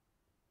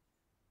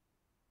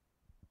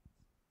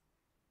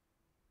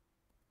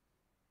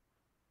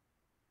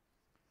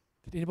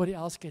 Did anybody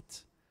else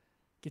get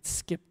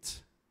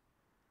skipped?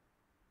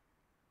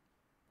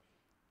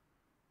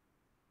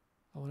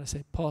 I want to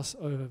say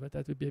Passover, but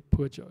that would be a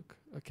poor joke.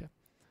 Okay.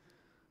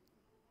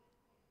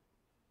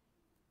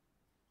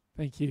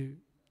 Thank you.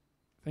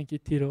 Thank you,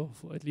 Tiro,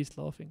 for at least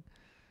laughing.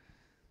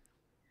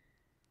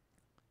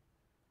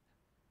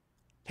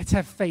 Let's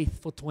have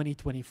faith for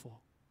 2024.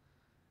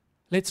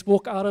 Let's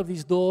walk out of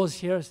these doors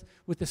here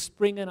with a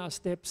spring in our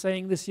step,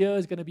 saying this year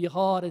is going to be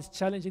hard, it's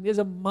challenging. There's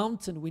a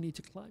mountain we need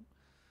to climb.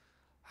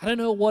 I don't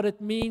know what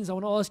it means. I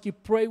want to ask you,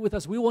 pray with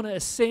us. We want to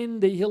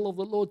ascend the hill of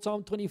the Lord.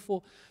 Psalm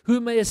 24.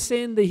 Who may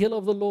ascend the hill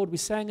of the Lord? We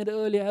sang it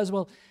earlier as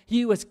well.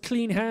 He who has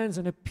clean hands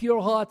and a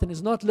pure heart and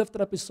has not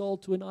lifted up his soul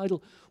to an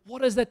idol.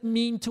 What does that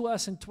mean to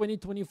us in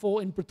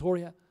 2024 in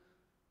Pretoria?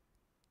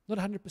 Not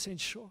 100%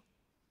 sure.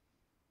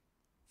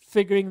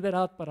 Figuring that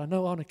out, but I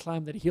know I want to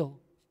climb that hill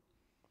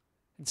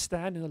and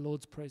stand in the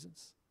Lord's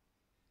presence.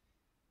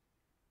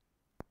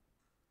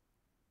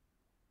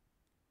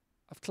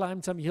 I've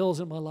climbed some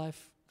hills in my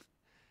life.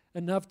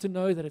 Enough to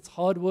know that it's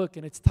hard work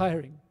and it's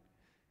tiring.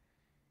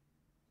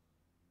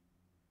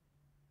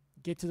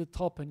 Get to the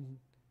top and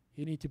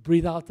you need to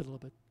breathe out a little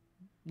bit.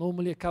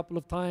 Normally a couple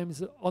of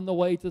times on the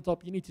way to the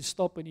top, you need to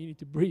stop and you need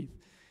to breathe.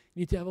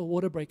 You need to have a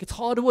water break. It's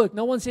hard work.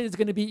 No one said it's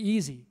going to be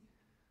easy.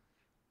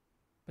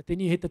 But then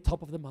you hit the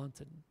top of the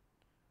mountain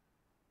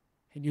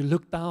and you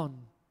look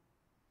down.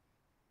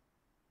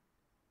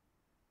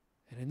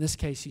 And in this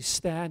case, you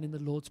stand in the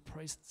Lord's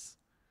presence.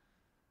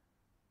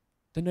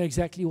 Don't know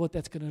exactly what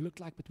that's going to look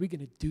like, but we're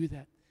going to do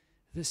that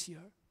this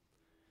year.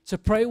 So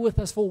pray with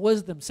us for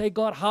wisdom. Say,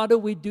 God, how do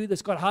we do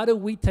this? God, how do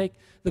we take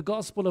the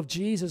gospel of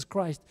Jesus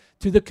Christ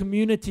to the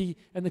community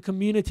and the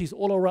communities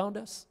all around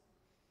us?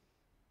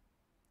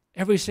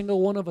 Every single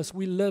one of us,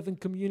 we live in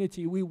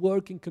community. We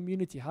work in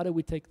community. How do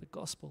we take the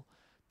gospel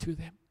to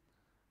them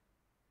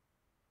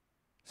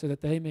so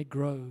that they may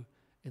grow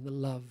in the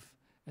love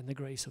and the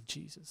grace of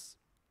Jesus?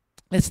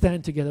 Let's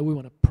stand together. We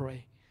want to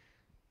pray.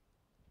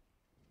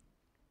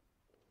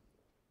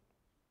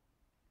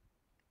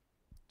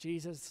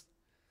 Jesus,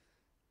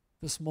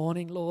 this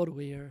morning, Lord,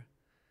 we're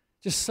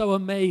just so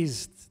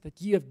amazed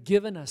that you have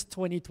given us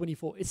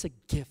 2024. It's a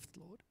gift,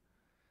 Lord.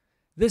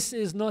 This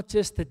is not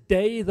just the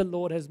day the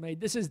Lord has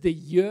made. This is the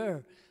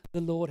year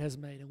the Lord has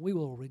made, and we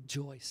will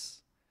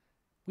rejoice.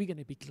 We're going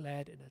to be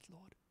glad in it,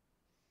 Lord.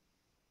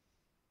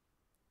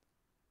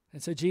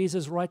 And so,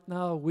 Jesus, right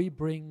now, we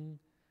bring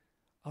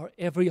our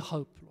every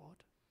hope, Lord.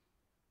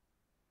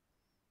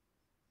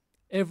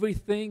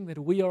 Everything that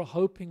we are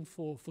hoping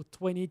for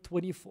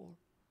 2024.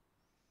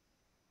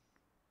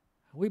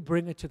 We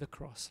bring it to the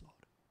cross, Lord.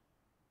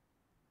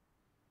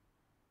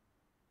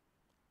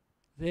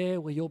 There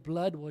where your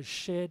blood was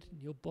shed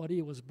and your body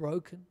was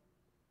broken.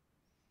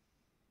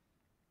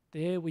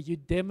 There where you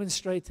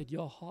demonstrated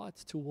your heart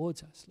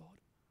towards us, Lord.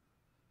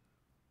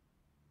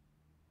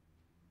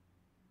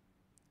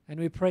 And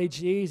we pray,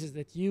 Jesus,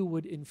 that you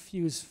would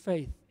infuse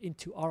faith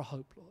into our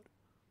hope, Lord.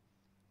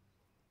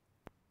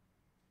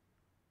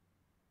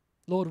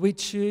 Lord, we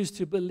choose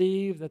to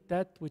believe that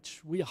that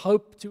which we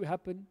hope to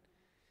happen,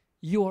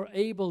 you are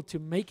able to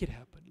make it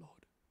happen, Lord.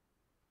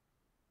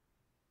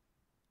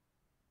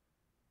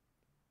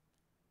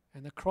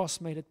 And the cross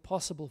made it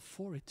possible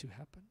for it to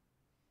happen.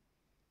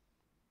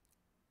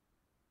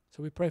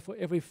 So we pray for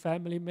every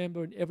family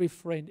member and every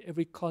friend,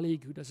 every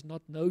colleague who does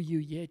not know you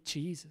yet,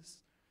 Jesus.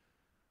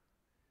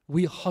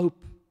 We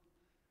hope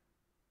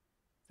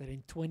that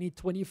in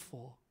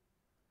 2024,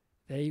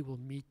 they will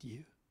meet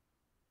you.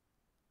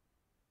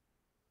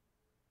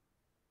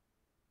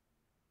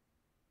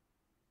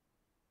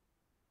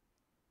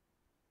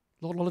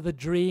 Lord, all of the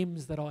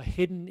dreams that are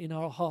hidden in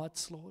our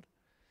hearts, Lord,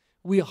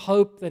 we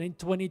hope that in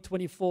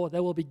 2024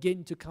 they will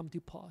begin to come to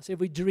pass.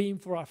 Every dream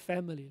for our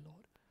family,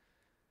 Lord.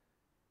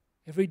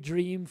 every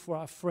dream for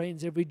our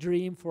friends, every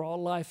dream for our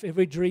life,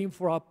 every dream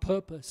for our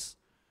purpose.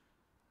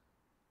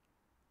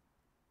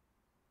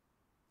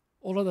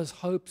 All of those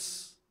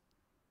hopes,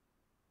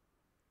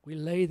 we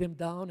lay them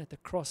down at the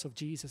cross of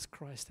Jesus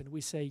Christ and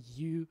we say,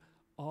 you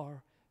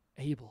are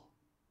able.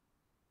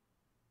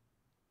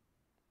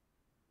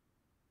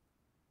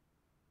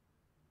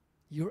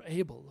 You're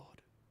able,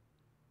 Lord.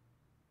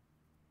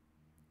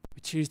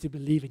 We choose to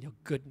believe in your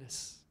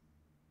goodness.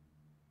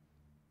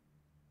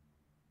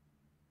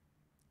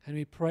 And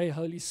we pray,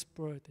 Holy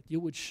Spirit, that you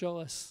would show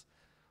us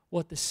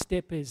what the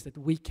step is that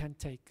we can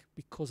take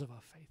because of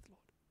our faith, Lord.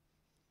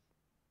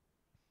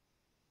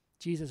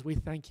 Jesus, we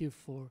thank you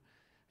for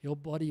your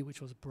body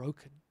which was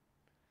broken,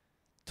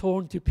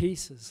 torn to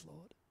pieces,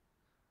 Lord,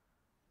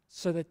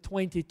 so that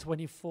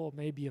 2024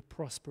 may be a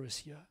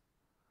prosperous year.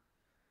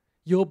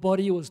 Your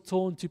body was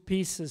torn to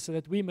pieces so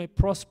that we may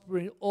prosper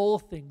in all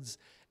things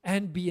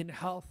and be in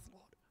health,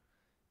 Lord,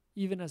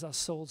 even as our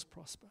souls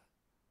prosper.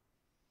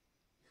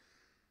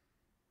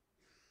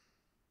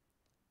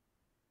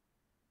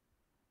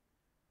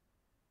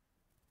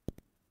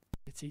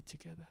 Let's eat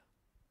together.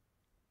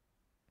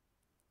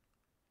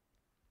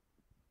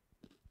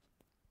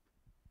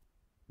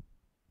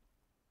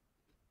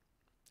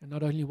 And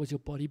not only was your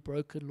body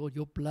broken, Lord,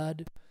 your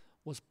blood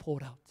was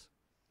poured out.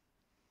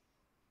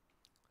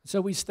 So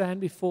we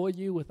stand before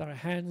you with our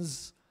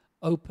hands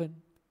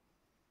open.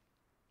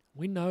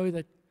 We know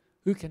that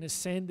who can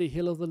ascend the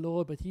hill of the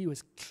Lord but he who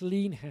has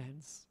clean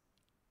hands.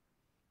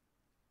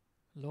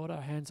 Lord,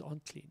 our hands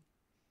aren't clean.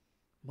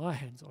 My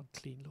hands aren't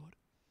clean, Lord.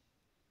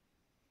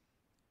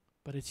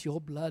 But it's your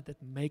blood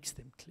that makes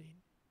them clean.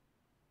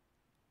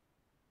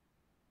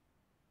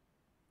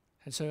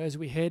 And so as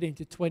we head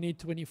into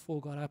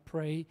 2024, God, I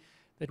pray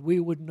that we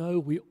would know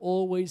we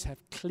always have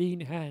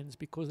clean hands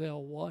because they are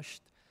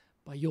washed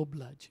by your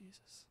blood,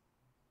 Jesus.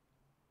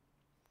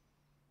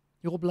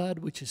 Your blood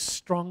which is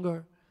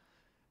stronger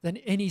than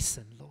any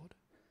sin, Lord.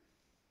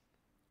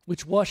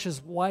 Which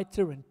washes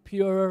whiter and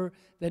purer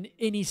than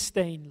any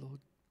stain, Lord.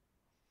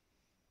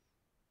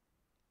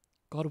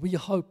 God, we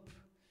hope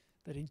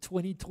that in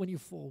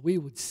 2024 we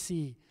would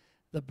see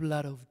the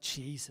blood of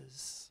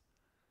Jesus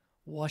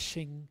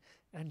washing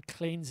and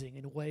cleansing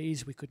in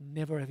ways we could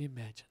never have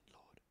imagined,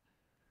 Lord.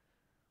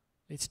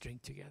 Let's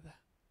drink together.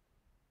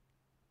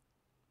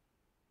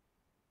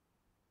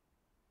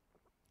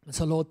 And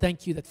so, Lord,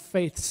 thank you that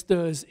faith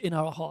stirs in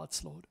our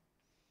hearts, Lord.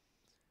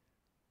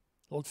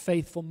 Lord,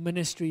 faith for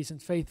ministries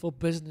and faith for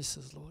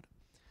businesses, Lord.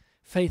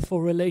 Faith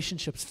for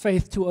relationships,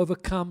 faith to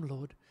overcome,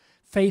 Lord.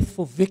 Faith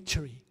for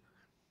victory.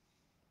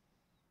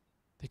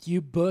 That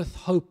you birth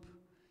hope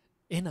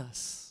in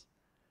us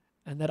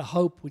and that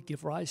hope would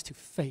give rise to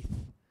faith.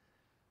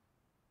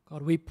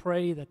 God, we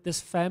pray that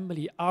this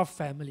family, our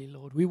family,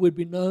 Lord, we would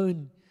be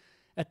known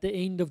at the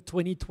end of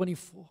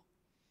 2024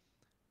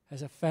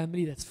 as a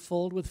family that's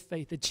filled with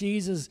faith. That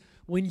Jesus,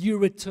 when you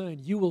return,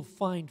 you will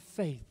find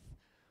faith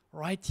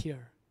right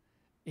here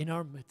in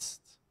our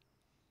midst.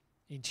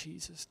 In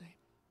Jesus' name.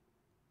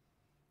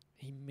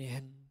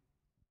 Amen.